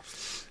sure. No.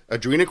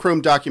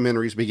 Adrenochrome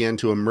documentaries began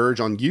to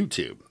emerge on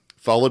YouTube,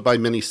 followed by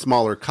many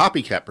smaller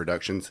copycat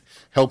productions,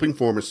 helping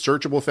form a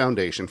searchable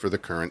foundation for the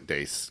current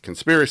day's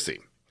conspiracy.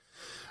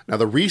 Now,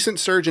 the recent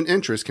surge in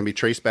interest can be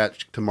traced back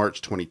to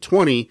March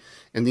 2020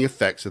 and the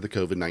effects of the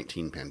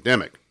COVID-19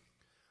 pandemic.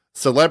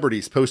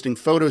 Celebrities posting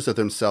photos of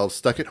themselves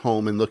stuck at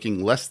home and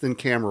looking less than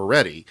camera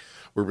ready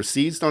were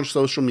besieged on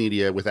social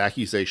media with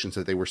accusations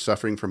that they were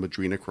suffering from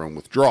adrenochrome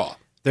withdrawal.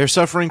 They're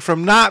suffering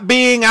from not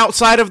being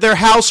outside of their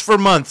house for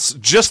months,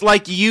 just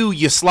like you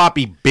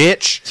sloppy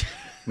bitch.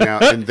 Now,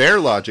 in their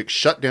logic,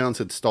 shutdowns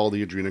had stalled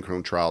the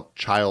adrenochrome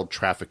child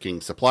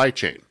trafficking supply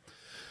chain.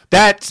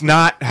 That's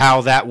not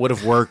how that would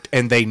have worked,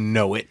 and they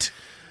know it.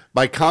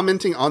 By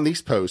commenting on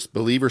these posts,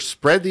 believers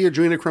spread the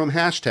adrenochrome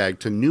hashtag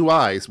to new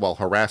eyes while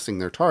harassing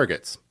their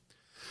targets.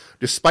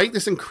 Despite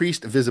this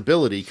increased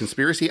visibility,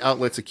 conspiracy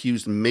outlets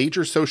accused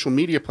major social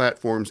media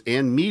platforms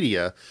and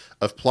media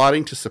of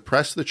plotting to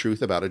suppress the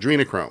truth about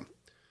adrenochrome.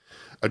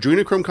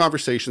 Adrenochrome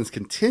conversations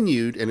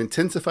continued and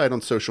intensified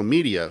on social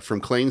media, from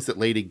claims that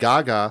Lady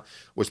Gaga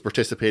was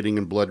participating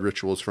in blood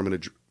rituals for an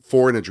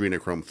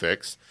adrenochrome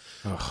fix,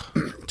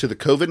 to the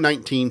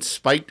COVID-19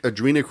 spiked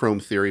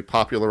adrenochrome theory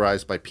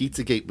popularized by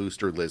Pizzagate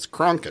booster Liz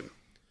Cronkin.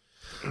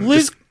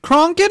 Liz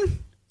Cronkin?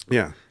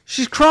 Yeah.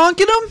 She's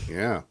cronking them?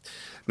 Yeah.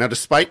 Now,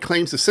 despite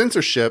claims of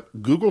censorship,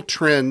 Google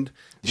Trend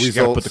You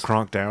gotta put results... the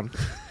cronk down.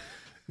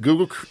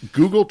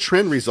 Google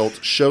Trend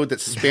results showed that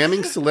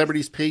spamming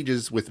celebrities'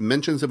 pages with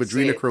mentions of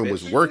adrenochrome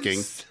was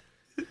working.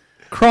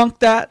 Cronk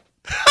that.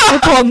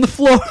 Up on the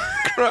floor.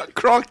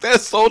 Cronk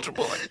that soldier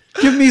boy.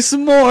 Give me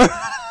some more.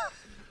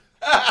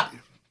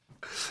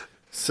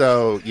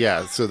 So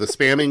the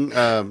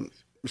spamming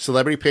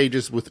celebrity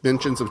pages with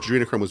mentions of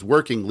adrenochrome was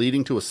working,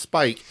 leading to a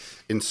spike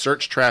in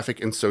search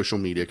traffic and social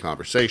media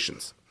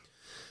conversations.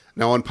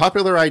 Now,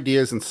 unpopular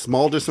ideas and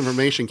small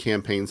disinformation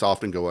campaigns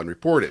often go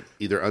unreported,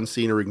 either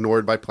unseen or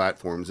ignored by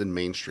platforms and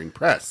mainstream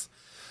press.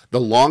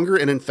 The longer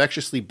an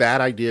infectiously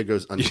bad idea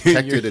goes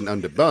undetected and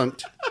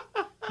undebunked...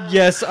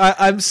 Yes,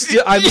 I'm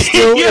still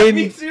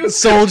in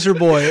Soldier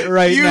Boy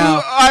right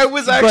now. I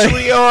was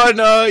actually on.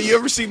 You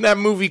ever seen that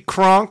movie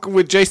Kronk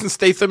with Jason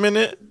Statham in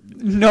it?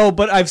 No,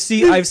 but I've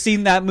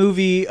seen that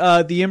movie,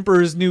 The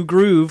Emperor's New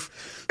Groove.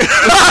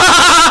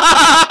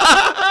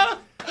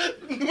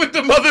 With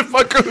the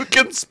motherfucker who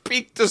can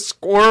speak to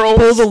squirrels.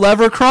 Pull the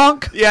lever,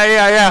 Kronk.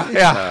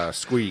 Yeah.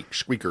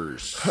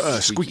 Squeakers.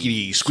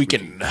 Squeaky,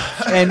 squeaking.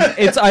 And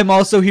I'm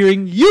also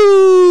hearing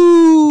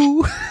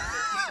you.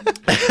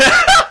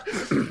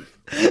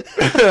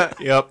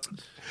 Yep.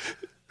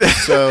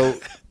 So,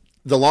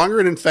 the longer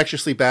an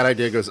infectiously bad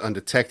idea goes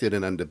undetected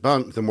and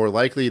undebunked, the more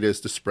likely it is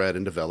to spread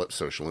and develop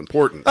social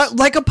importance.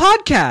 Like a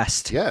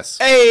podcast. Yes.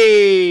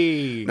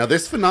 Hey. Now,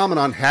 this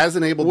phenomenon has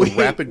enabled the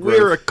rapid growth.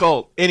 We're a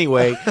cult.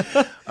 Anyway,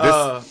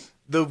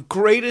 the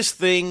greatest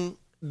thing,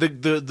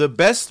 the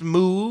best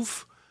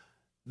move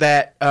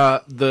that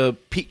the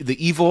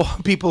evil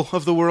people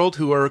of the world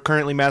who are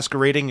currently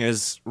masquerading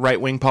as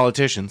right-wing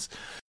politicians,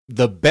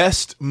 the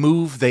best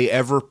move they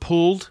ever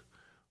pulled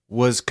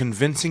was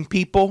convincing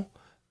people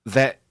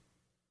that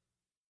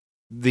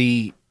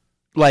they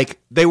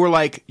were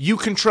like, you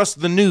can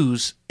trust the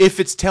news if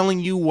it's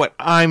telling you what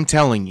I'm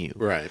telling you.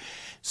 Right.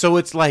 So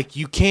it's like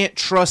you can't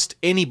trust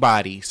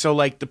anybody. So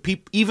like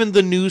even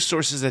the news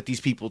sources that these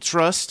people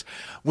trust,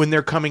 when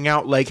they're coming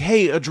out like,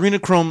 hey,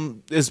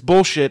 adrenochrome is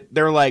bullshit,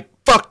 they're like,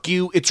 fuck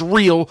you, it's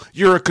real,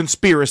 you're a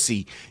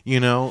conspiracy, you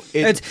know?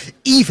 It's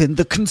even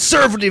the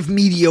conservative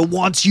media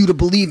wants you to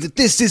believe that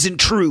this isn't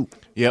true.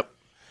 Yep.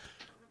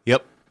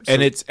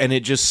 And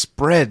it just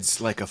spreads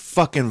like a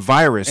fucking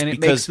virus. And it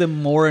makes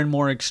them more and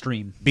more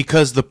extreme.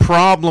 Because the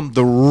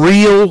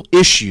real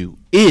issue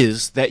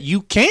is that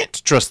you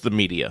can't trust the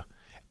media.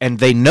 And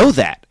they know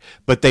that.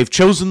 But they've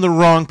chosen the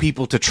wrong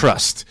people to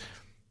trust.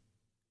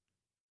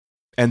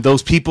 And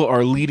those people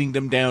are leading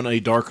them down a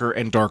darker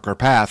and darker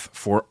path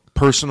for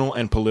personal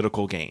and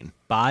political gain.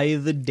 By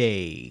the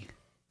day.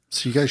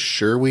 So you guys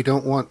sure we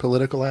don't want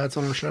political ads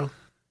on our show?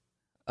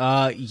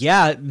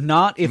 Yeah,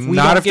 not if we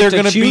not don't if get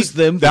they're to choose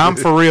them. I'm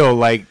for real,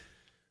 like...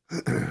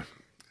 It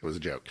was a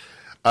joke.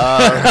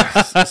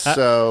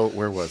 So,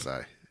 where was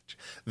I?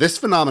 This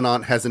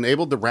phenomenon has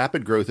enabled the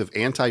rapid growth of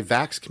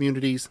anti-vax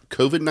communities,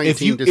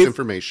 COVID-19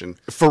 disinformation.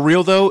 For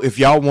real, though, if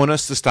y'all want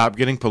us to stop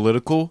getting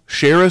political,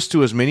 share us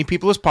to as many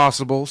people as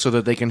possible so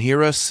that they can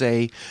hear us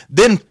say,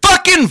 then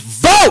fucking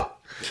vote!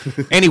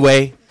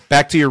 Anyway,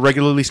 back to your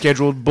regularly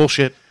scheduled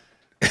bullshit.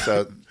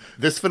 So,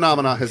 this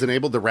phenomenon has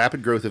enabled the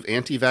rapid growth of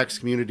anti-vax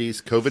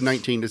communities,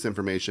 COVID-19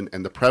 disinformation,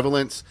 and the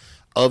prevalence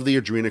of the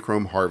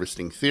adrenochrome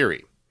harvesting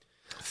theory.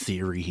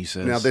 He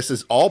says. Now, this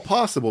is all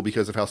possible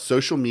because of how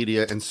social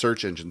media and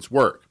search engines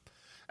work.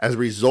 As a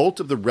result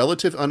of the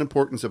relative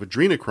unimportance of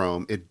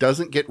adrenochrome, it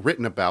doesn't get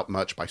written about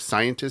much by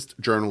scientists,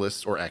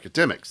 journalists, or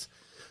academics.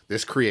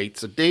 This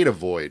creates a data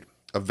void,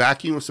 a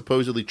vacuum of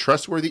supposedly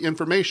trustworthy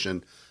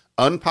information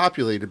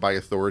unpopulated by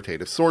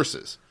authoritative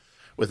sources.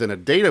 Within a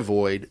data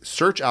void,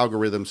 search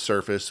algorithms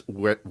surface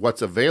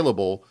what's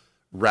available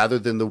rather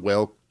than the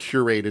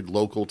well-curated,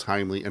 local,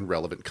 timely, and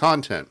relevant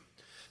content.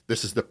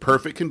 This is the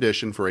perfect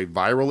condition for a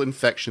viral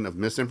infection of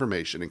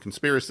misinformation and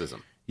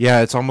conspiracism.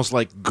 Yeah, it's almost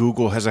like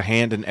Google has a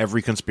hand in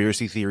every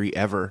conspiracy theory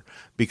ever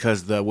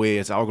because the way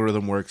its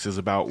algorithm works is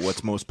about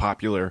what's most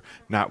popular,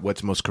 not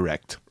what's most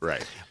correct.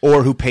 Right.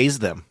 Or who pays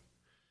them.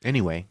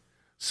 Anyway.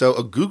 So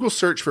a Google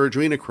search for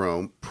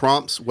adrenochrome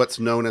prompts what's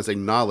known as a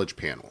knowledge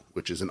panel,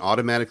 which is an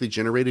automatically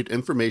generated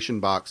information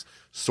box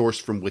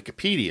sourced from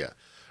Wikipedia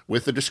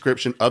with a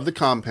description of the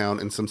compound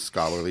and some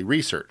scholarly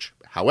research.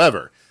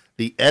 However,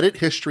 the edit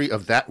history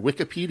of that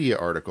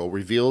Wikipedia article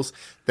reveals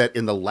that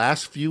in the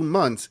last few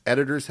months,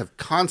 editors have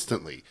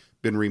constantly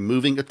been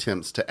removing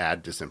attempts to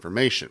add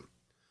disinformation.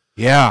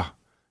 Yeah,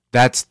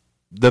 that's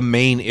the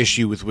main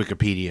issue with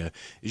Wikipedia.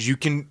 Is you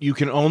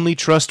can only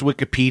trust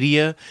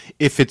Wikipedia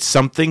if it's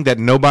something that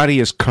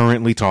nobody is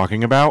currently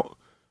talking about,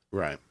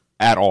 right?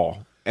 At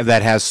all, and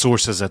that has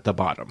sources at the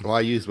bottom. Well,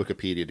 I use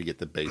Wikipedia to get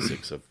the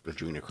basics of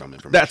adrenochrome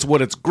information. That's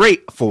what it's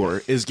great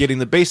for, is getting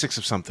the basics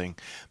of something.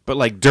 But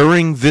like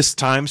during this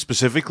time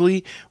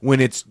specifically,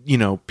 when it's,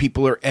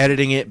 people are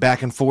editing it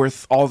back and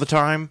forth all the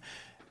time,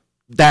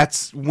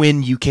 that's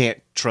when you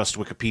can't trust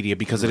Wikipedia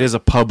because it is a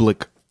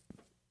public.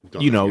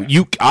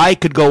 I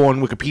could go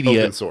on Wikipedia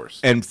open source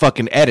and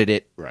fucking edit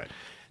it. Right.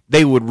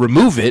 They would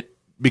remove it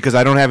because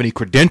I don't have any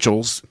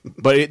credentials,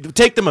 but it would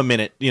take them a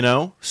minute,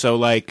 So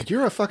like,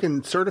 you're a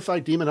fucking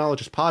certified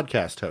demonologist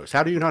podcast host.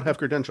 How do you not have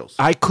credentials?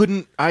 I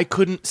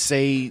couldn't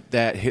say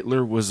that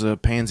Hitler was a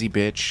pansy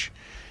bitch.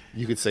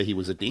 You could say he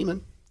was a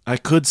demon. I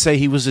could say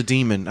he was a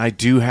demon. I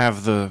do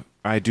have the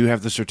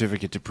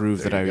certificate to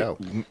prove that I go.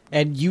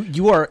 And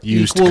you are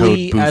used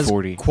equally code as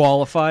 40.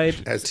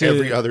 qualified as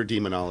every other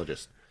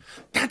demonologist.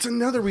 That's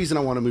another reason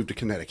I want to move to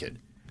Connecticut.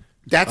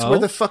 That's where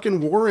the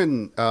fucking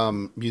Warren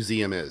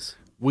Museum is.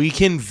 We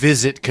can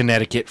visit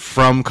Connecticut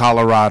from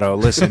Colorado.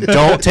 Listen,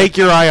 don't take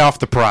your eye off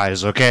the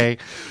prize, okay?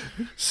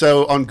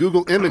 So on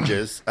Google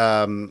Images,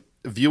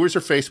 viewers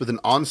are faced with an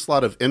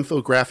onslaught of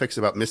infographics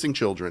about missing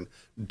children,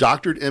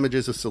 doctored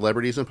images of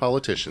celebrities and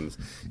politicians,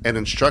 and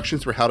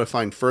instructions for how to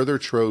find further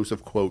troves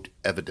of, quote,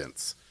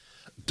 evidence.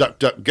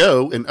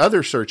 DuckDuckGo and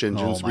other search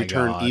engines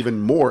return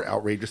even more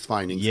outrageous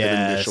findings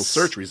than initial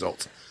search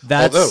results.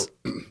 That's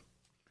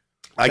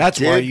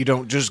why you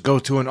don't just go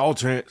to an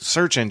alternate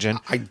search engine.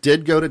 I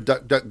did go to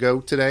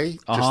DuckDuckGo today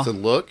just to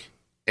look,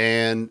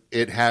 and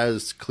it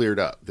has cleared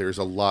up. There's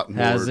a lot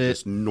more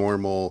just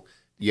normal.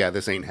 Yeah,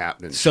 this ain't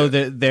happening. So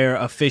they're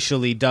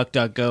officially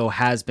DuckDuckGo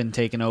has been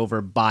taken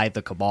over by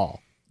the cabal.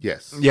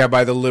 Yes. Yeah,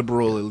 by the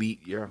liberal elite.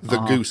 Yeah. The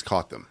goose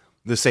caught them.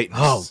 The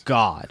Satanists. Oh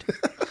God.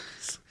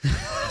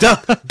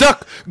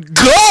 Duck,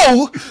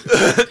 go!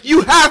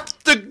 You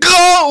have to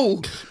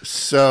go!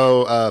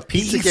 So,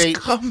 Pizzagate, He's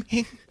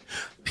coming.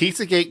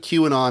 Pizzagate,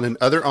 QAnon, and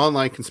other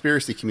online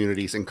conspiracy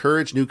communities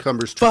encourage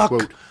newcomers to,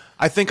 quote...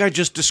 I think I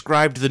just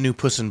described the new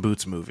Puss in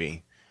Boots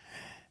movie.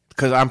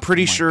 Because I'm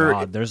pretty sure...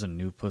 God, there's a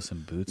new Puss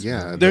in Boots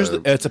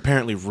movie. It's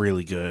apparently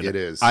really good. It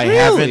is.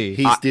 Really?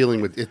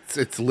 Dealing with...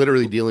 It's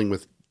literally dealing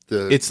with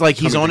the... It's like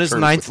he's on his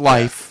 9th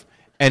life,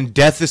 and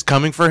death is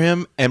coming for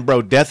him, and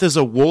bro, death is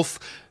a wolf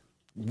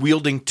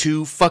wielding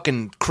 2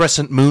 fucking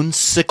crescent moon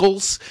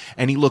sickles,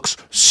 and he looks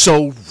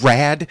so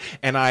rad,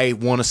 and I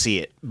want to see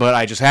it, but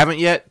I just haven't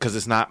yet because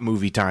it's not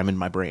movie time in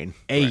my brain.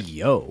 Hey,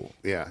 yo.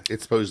 Yeah,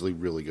 it's supposedly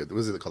really good.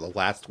 Was it called The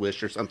Last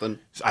Wish or something?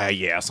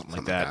 Yeah, something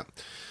like that.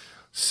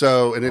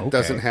 So, and it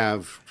doesn't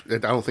have I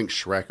don't think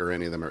Shrek or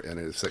any of them are in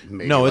it. It's like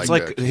maybe no, it's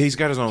like he's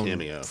got his own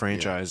cameo.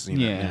 franchise. Yeah.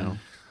 You know.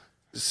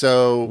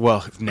 So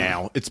Well,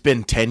 now it's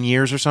been 10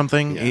 years or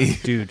something. Yeah.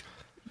 Dude,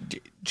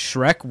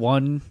 Shrek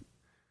 1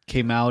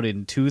 came out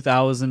in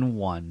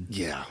 2001.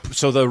 yeah.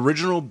 So the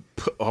original,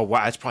 oh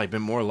wow, it's probably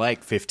been more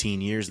like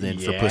 15 years then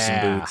for Puss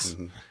in Boots.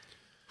 Mm-hmm.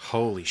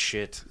 Holy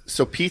shit!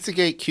 So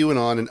Pizzagate,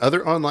 QAnon, and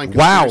other online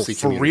Wow, conspiracy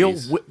for real?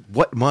 communities.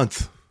 What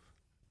month?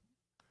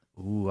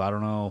 Ooh, I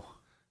don't know.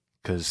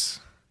 Because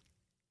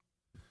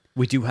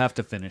We do have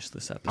to finish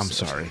this episode. I'm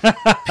sorry.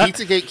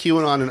 Pizzagate,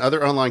 QAnon, and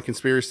other online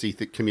conspiracy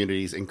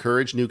communities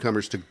encourage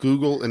newcomers to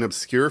Google an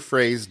obscure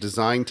phrase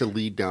designed to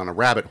lead down a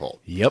rabbit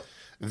hole. Yep.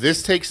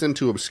 This takes them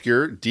to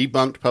obscure,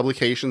 debunked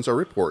publications or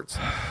reports,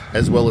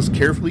 as well as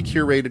carefully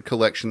curated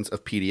collections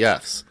of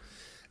PDFs.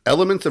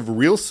 Elements of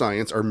real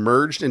science are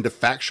merged into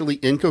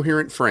factually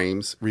incoherent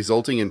frames,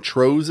 resulting in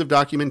troves of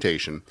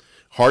documentation,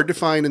 hard to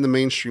find in the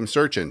mainstream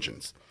search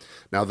engines.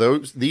 Now,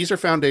 these are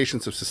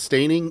foundations of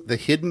sustaining the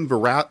hidden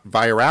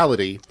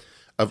virality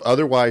of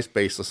otherwise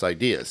baseless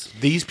ideas.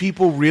 These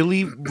people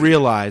really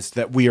realized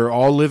that we are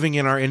all living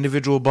in our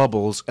individual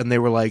bubbles, and they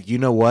were like, you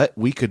know what?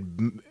 We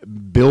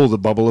could build a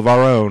bubble of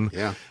our own.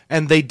 Yeah.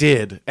 And they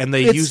did, and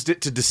they used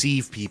it to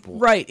deceive people.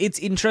 Right. It's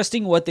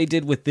interesting what they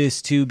did with this,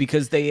 too,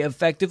 because they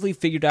effectively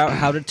figured out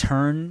how to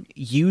turn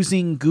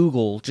using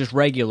Google just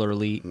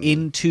regularly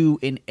into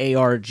an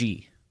ARG.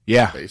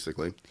 Yeah.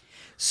 Basically.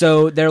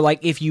 So they're like,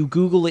 if you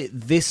Google it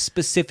this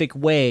specific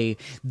way,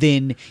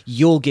 then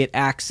you'll get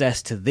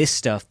access to this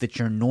stuff that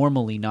you're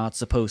normally not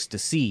supposed to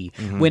see.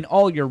 When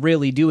all you're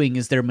really doing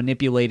is they're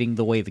manipulating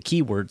the way the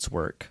keywords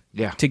work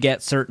to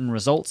get certain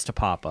results to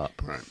pop up.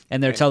 Right.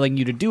 And they're telling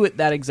you to do it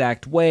that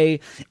exact way.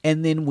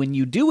 And then when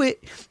you do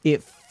it,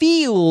 it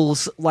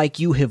feels like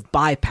you have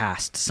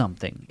bypassed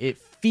something. It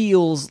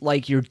feels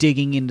like you're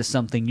digging into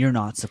something you're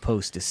not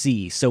supposed to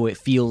see. So it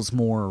feels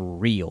more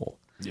real.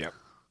 Yep.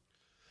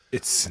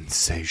 It's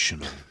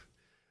sensational.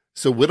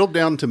 So whittled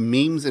down to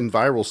memes and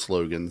viral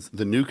slogans,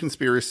 the new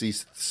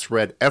conspiracies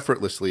spread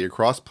effortlessly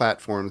across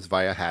platforms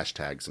via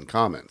hashtags and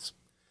comments.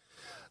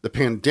 The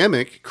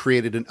pandemic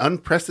created an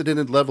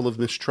unprecedented level of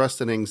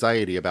mistrust and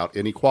anxiety about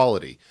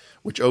inequality,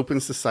 which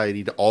opened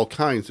society to all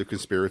kinds of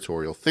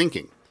conspiratorial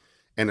thinking,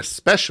 and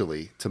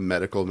especially to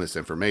medical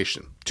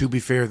misinformation. To be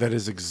fair, that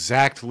is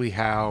exactly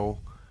how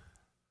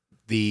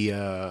the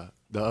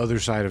other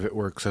side of it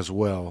works as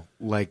well.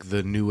 Like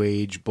the new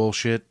age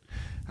bullshit,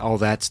 all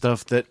that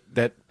stuff that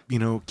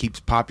keeps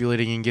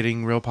populating and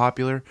getting real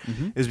popular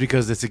is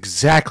because it's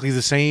exactly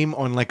the same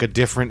on like a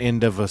different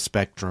end of a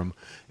spectrum.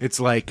 It's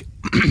like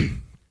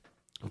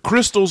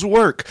crystals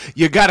work.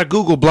 You gotta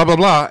Google blah blah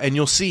blah and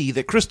you'll see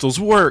that crystals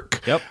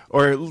work. Yep.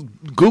 Or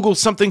Google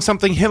something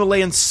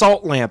Himalayan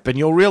salt lamp and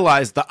you'll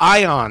realize the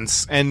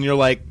ions, and you're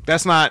like,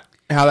 that's not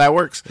how that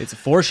works. It's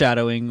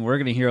foreshadowing. We're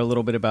going to hear a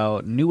little bit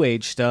about New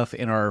Age stuff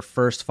in our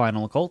first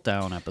Final Cult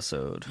Down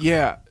episode.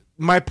 Yeah.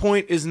 My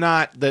point is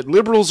not that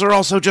liberals are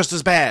also just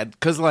as bad,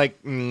 because,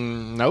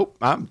 nope,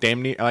 I'm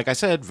damn near, like I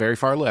said, very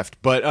far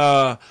left.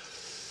 But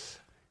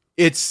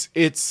it's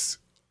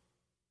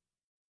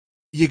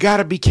you got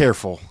to be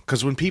careful,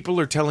 because when people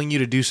are telling you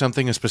to do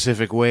something a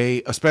specific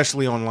way,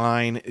 especially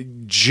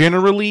online,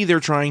 generally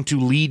they're trying to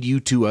lead you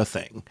to a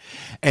thing.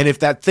 And if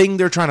that thing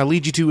they're trying to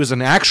lead you to is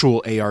an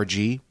actual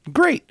ARG,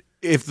 great.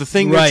 If the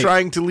thing they're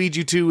trying to lead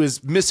you to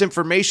is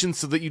misinformation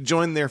so that you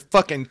join their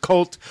fucking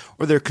cult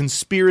or their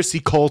conspiracy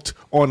cult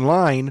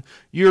online,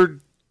 you're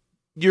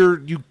done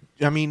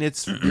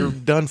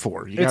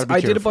for. You gotta be careful.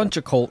 I did a bunch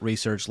of cult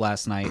research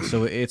last night,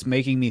 so it's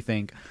making me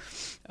think.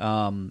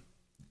 A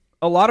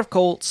lot of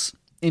cults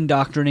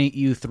indoctrinate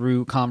you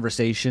through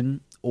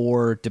conversation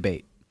or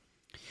debate.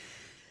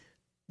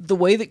 The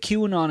way that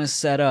QAnon is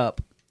set up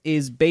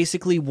is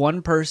basically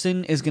one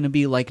person is going to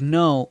be like,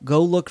 no,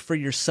 go look for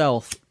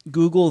yourself.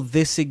 Google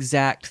this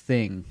exact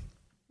thing.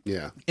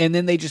 Yeah. And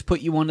then they just put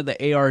you onto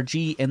the ARG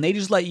and they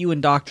just let you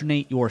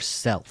indoctrinate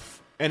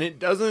yourself. And it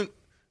doesn't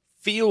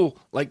feel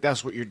like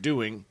that's what you're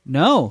doing.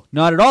 No,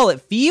 not at all. It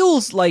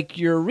feels like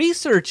you're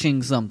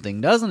researching something,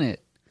 doesn't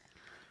it?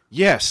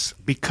 Yes,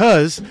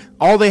 because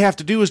all they have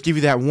to do is give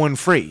you that one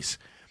phrase.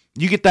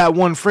 You get that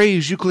one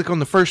phrase, you click on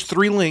the first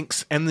 3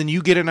 links, and then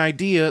you get an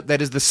idea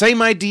that is the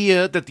same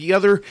idea that the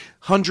other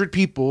 100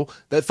 people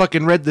that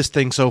fucking read this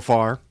thing so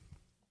far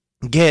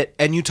get,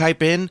 and you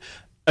type in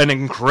an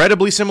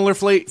incredibly similar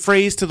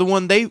phrase to the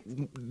one they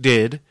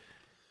did,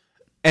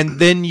 and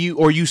then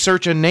you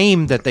search a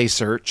name that they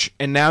search,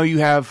 and now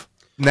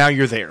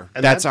you're there.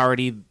 And that's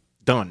already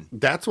done.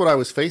 That's what I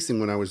was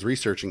facing when I was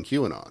researching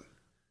QAnon.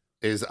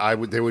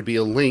 There would be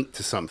a link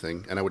to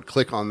something, and I would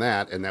click on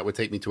that, and that would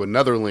take me to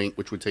another link,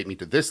 which would take me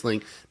to this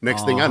link.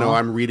 Next thing I know,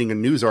 I'm reading a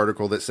news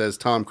article that says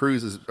Tom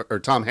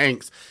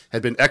Hanks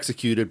had been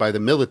executed by the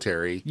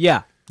military.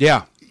 Yeah.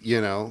 Yeah.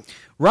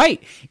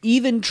 Right.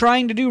 Even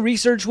trying to do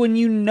research when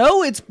you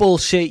know it's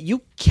bullshit,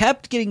 you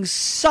kept getting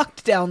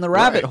sucked down the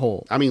rabbit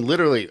hole.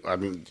 Literally,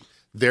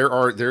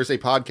 there's a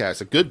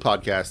podcast, a good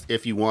podcast,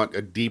 if you want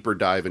a deeper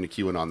dive into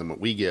QAnon than what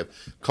we give,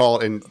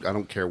 and I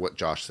don't care what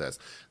Josh says.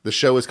 The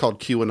show is called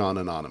QAnon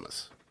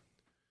Anonymous.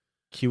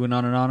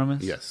 QAnon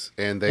Anonymous? Yes.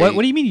 And what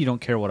do you mean you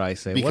don't care what I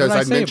say? Because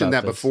I mentioned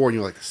that before, and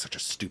you're like, that's such a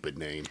stupid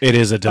name. It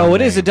is a dumb name.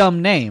 It is a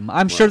dumb name.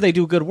 I'm sure they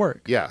do good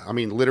work. Yeah. I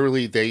mean,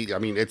 literally,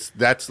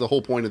 that's the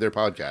whole point of their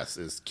podcast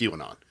is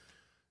QAnon.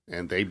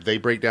 And they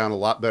break down a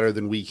lot better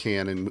than we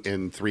can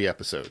in 3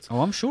 episodes. Oh,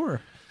 I'm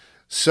sure.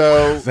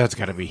 So that's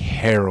got to be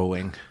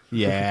harrowing.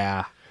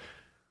 Yeah.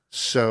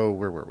 So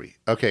where were we?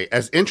 Okay,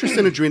 as interest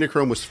in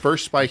adrenochrome was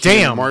first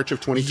spiking in March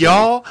of 2020.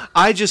 Y'all,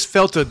 I just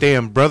felt a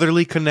damn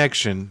brotherly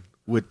connection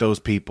with those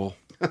people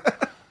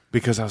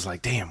because I was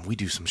like, damn, we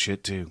do some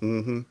shit too.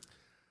 Mm-hmm.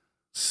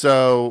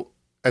 So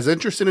as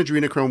interest in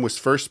adrenochrome was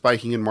first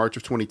spiking in March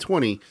of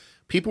 2020,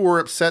 people were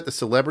upset that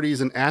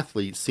celebrities and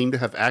athletes seemed to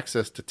have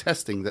access to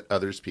testing that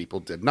others people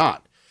did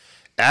not.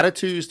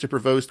 Attitudes to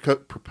proposed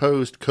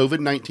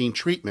COVID-19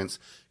 treatments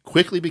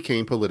quickly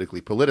became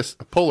politically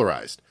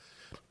polarized,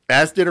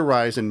 as did a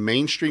rise in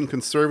mainstream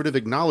conservative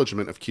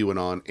acknowledgement of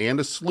QAnon and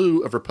a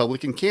slew of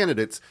Republican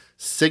candidates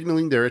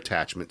signaling their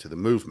attachment to the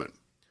movement.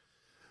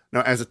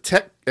 Now, as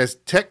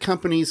tech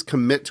companies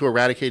commit to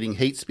eradicating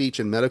hate speech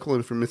and medical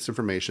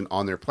misinformation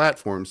on their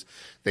platforms,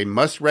 they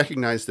must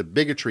recognize the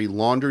bigotry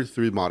laundered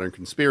through modern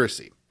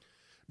conspiracy.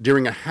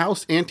 During a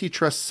House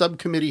antitrust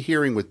subcommittee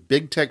hearing with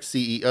big tech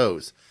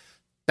CEOs,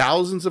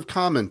 thousands of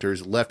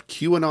commenters left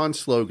QAnon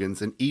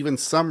slogans and even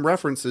some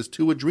references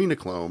to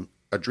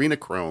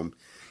adrenochrome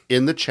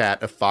in the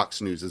chat of Fox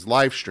News'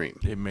 live stream.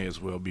 It may as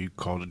well be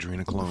called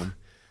adrenochrome.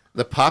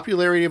 The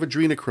popularity of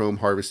adrenochrome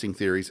harvesting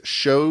theories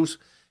shows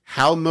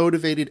how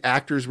motivated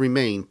actors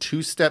remain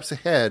 2 steps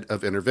ahead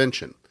of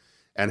intervention,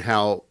 and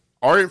how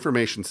our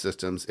information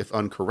systems, if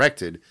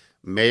uncorrected,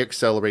 may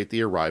accelerate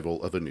the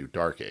arrival of a new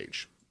dark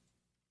age.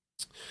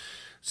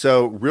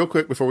 So, real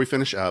quick before we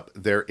finish up,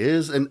 there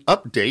is an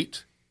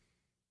update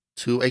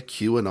to a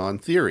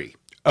QAnon theory.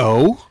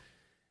 Oh?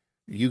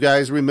 You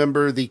guys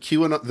remember the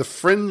QAnon, the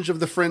fringe of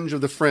the fringe of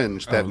the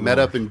fringe that met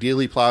up in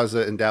Dealey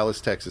Plaza in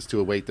Dallas, Texas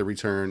to await the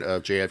return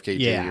of JFK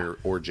Jr.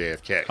 or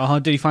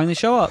JFK. Did he finally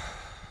show up?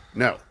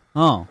 No.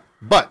 Oh.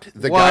 But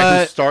the guy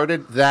who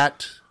started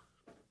that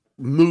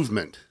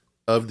movement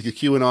of the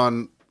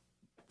QAnon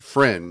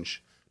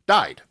fringe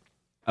died.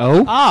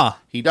 Oh?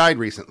 He died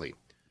recently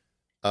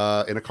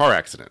in a car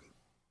accident.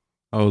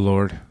 Oh,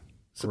 Lord.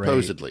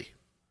 Supposedly. Great.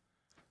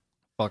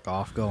 Fuck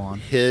off. Go on.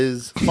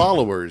 His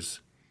followers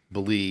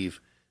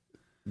believe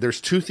there's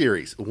 2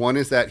 theories. One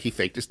is that he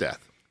faked his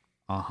death.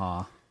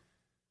 Uh-huh.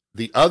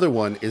 The other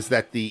one is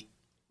that the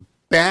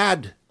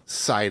bad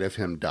side of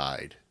him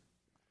died,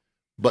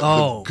 but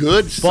the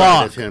good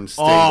side of him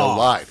stayed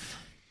alive.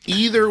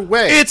 Either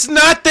way. It's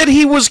not that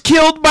he was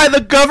killed by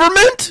the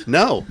government?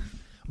 No.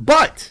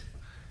 But,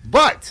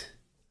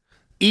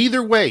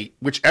 either way,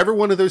 whichever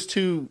one of those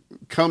 2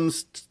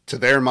 comes to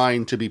their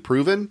mind to be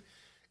proven,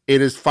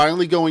 it is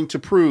finally going to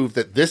prove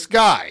that this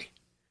guy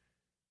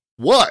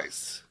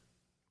was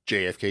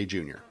JFK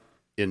Jr.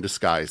 in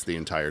disguise the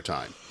entire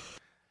time.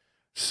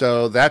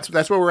 So that's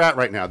where we're at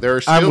right now. There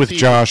are still I'm with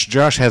Josh.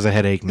 Josh has a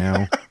headache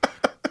now.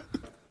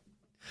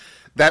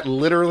 That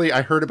literally,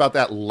 I heard about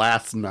that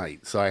last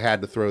night, so I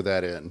had to throw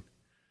that in.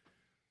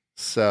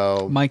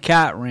 So my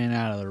cat ran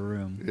out of the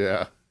room.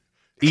 Yeah.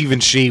 Even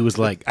she was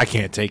like, I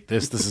can't take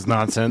this. This is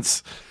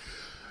nonsense.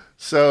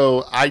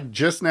 So I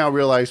just now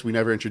realized we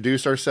never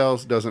introduced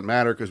ourselves. Doesn't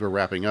matter because we're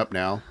wrapping up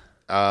now.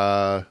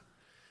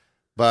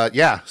 But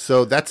yeah,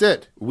 so that's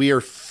it. We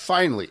are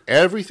finally,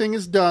 everything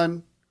is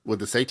done with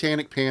the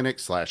Satanic Panic /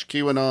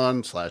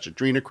 QAnon /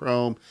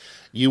 Adrenochrome.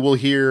 You will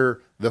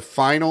hear the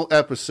final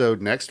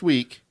episode next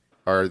week,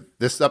 or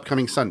this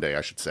upcoming Sunday,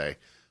 I should say,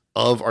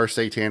 of our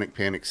Satanic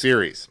Panic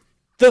series.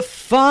 The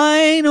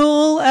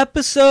final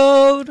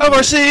episode of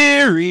our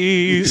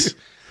series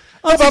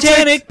of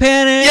Satanic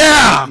Panic.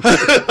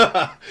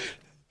 Yeah!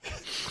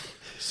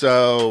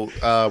 So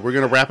we're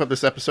going to wrap up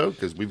this episode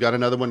because we've got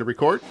another one to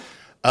record.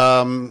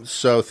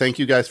 So thank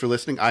you guys for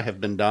listening. I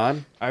have been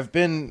Don. I've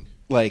been,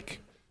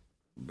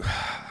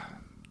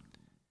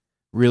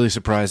 really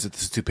surprised at the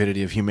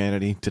stupidity of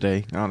humanity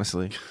today,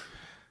 honestly.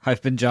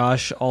 I've been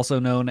Josh, also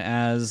known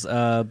as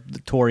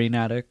the Taurine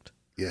Addict.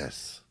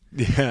 Yes.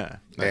 Yeah.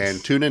 Nice.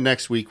 And tune in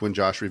next week when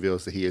Josh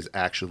reveals that he is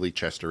actually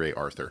Chester A.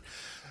 Arthur.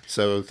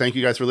 So thank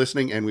you guys for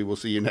listening, and we will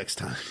see you next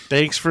time.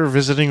 Thanks for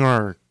visiting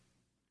our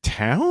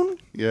town?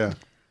 Yeah.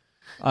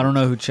 I don't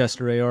know who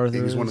Chester A. Arthur is.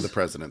 He was one of the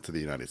presidents of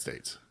the United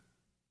States.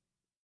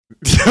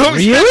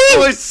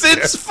 Really?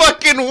 Since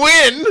fucking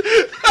when?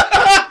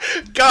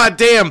 God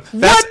damn.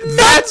 What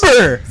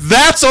number?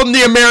 That's on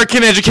the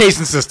American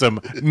education system.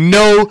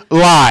 No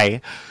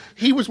lie.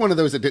 He was one of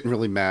those that didn't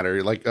really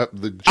matter. Like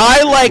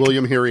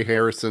William Henry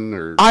Harrison.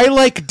 Or I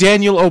like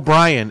Daniel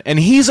O'Brien, and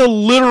he's a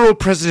literal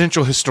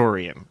presidential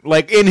historian.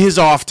 Like, in his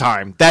off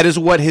time. That is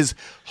what his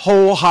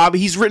whole hobby...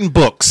 He's written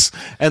books.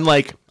 And,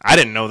 I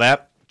didn't know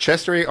that.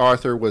 Chester A.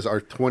 Arthur was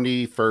our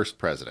 21st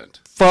president.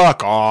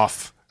 Fuck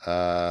off.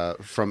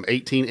 From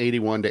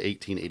 1881 to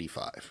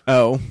 1885.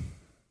 Oh.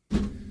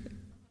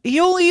 He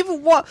only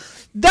even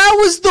that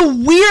was the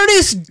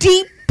weirdest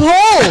deep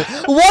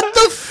pull. What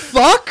the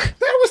fuck?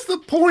 That was the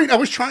point. I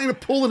was trying to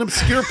pull an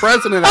obscure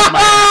president out of my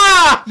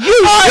ass.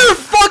 You sure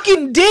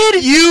fucking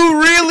did. You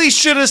really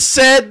should have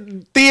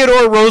said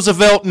Theodore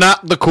Roosevelt,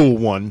 not the cool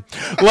one.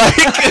 Like.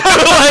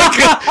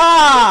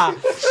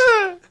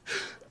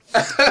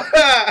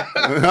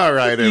 All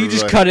right, everybody. You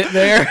just cut it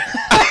there.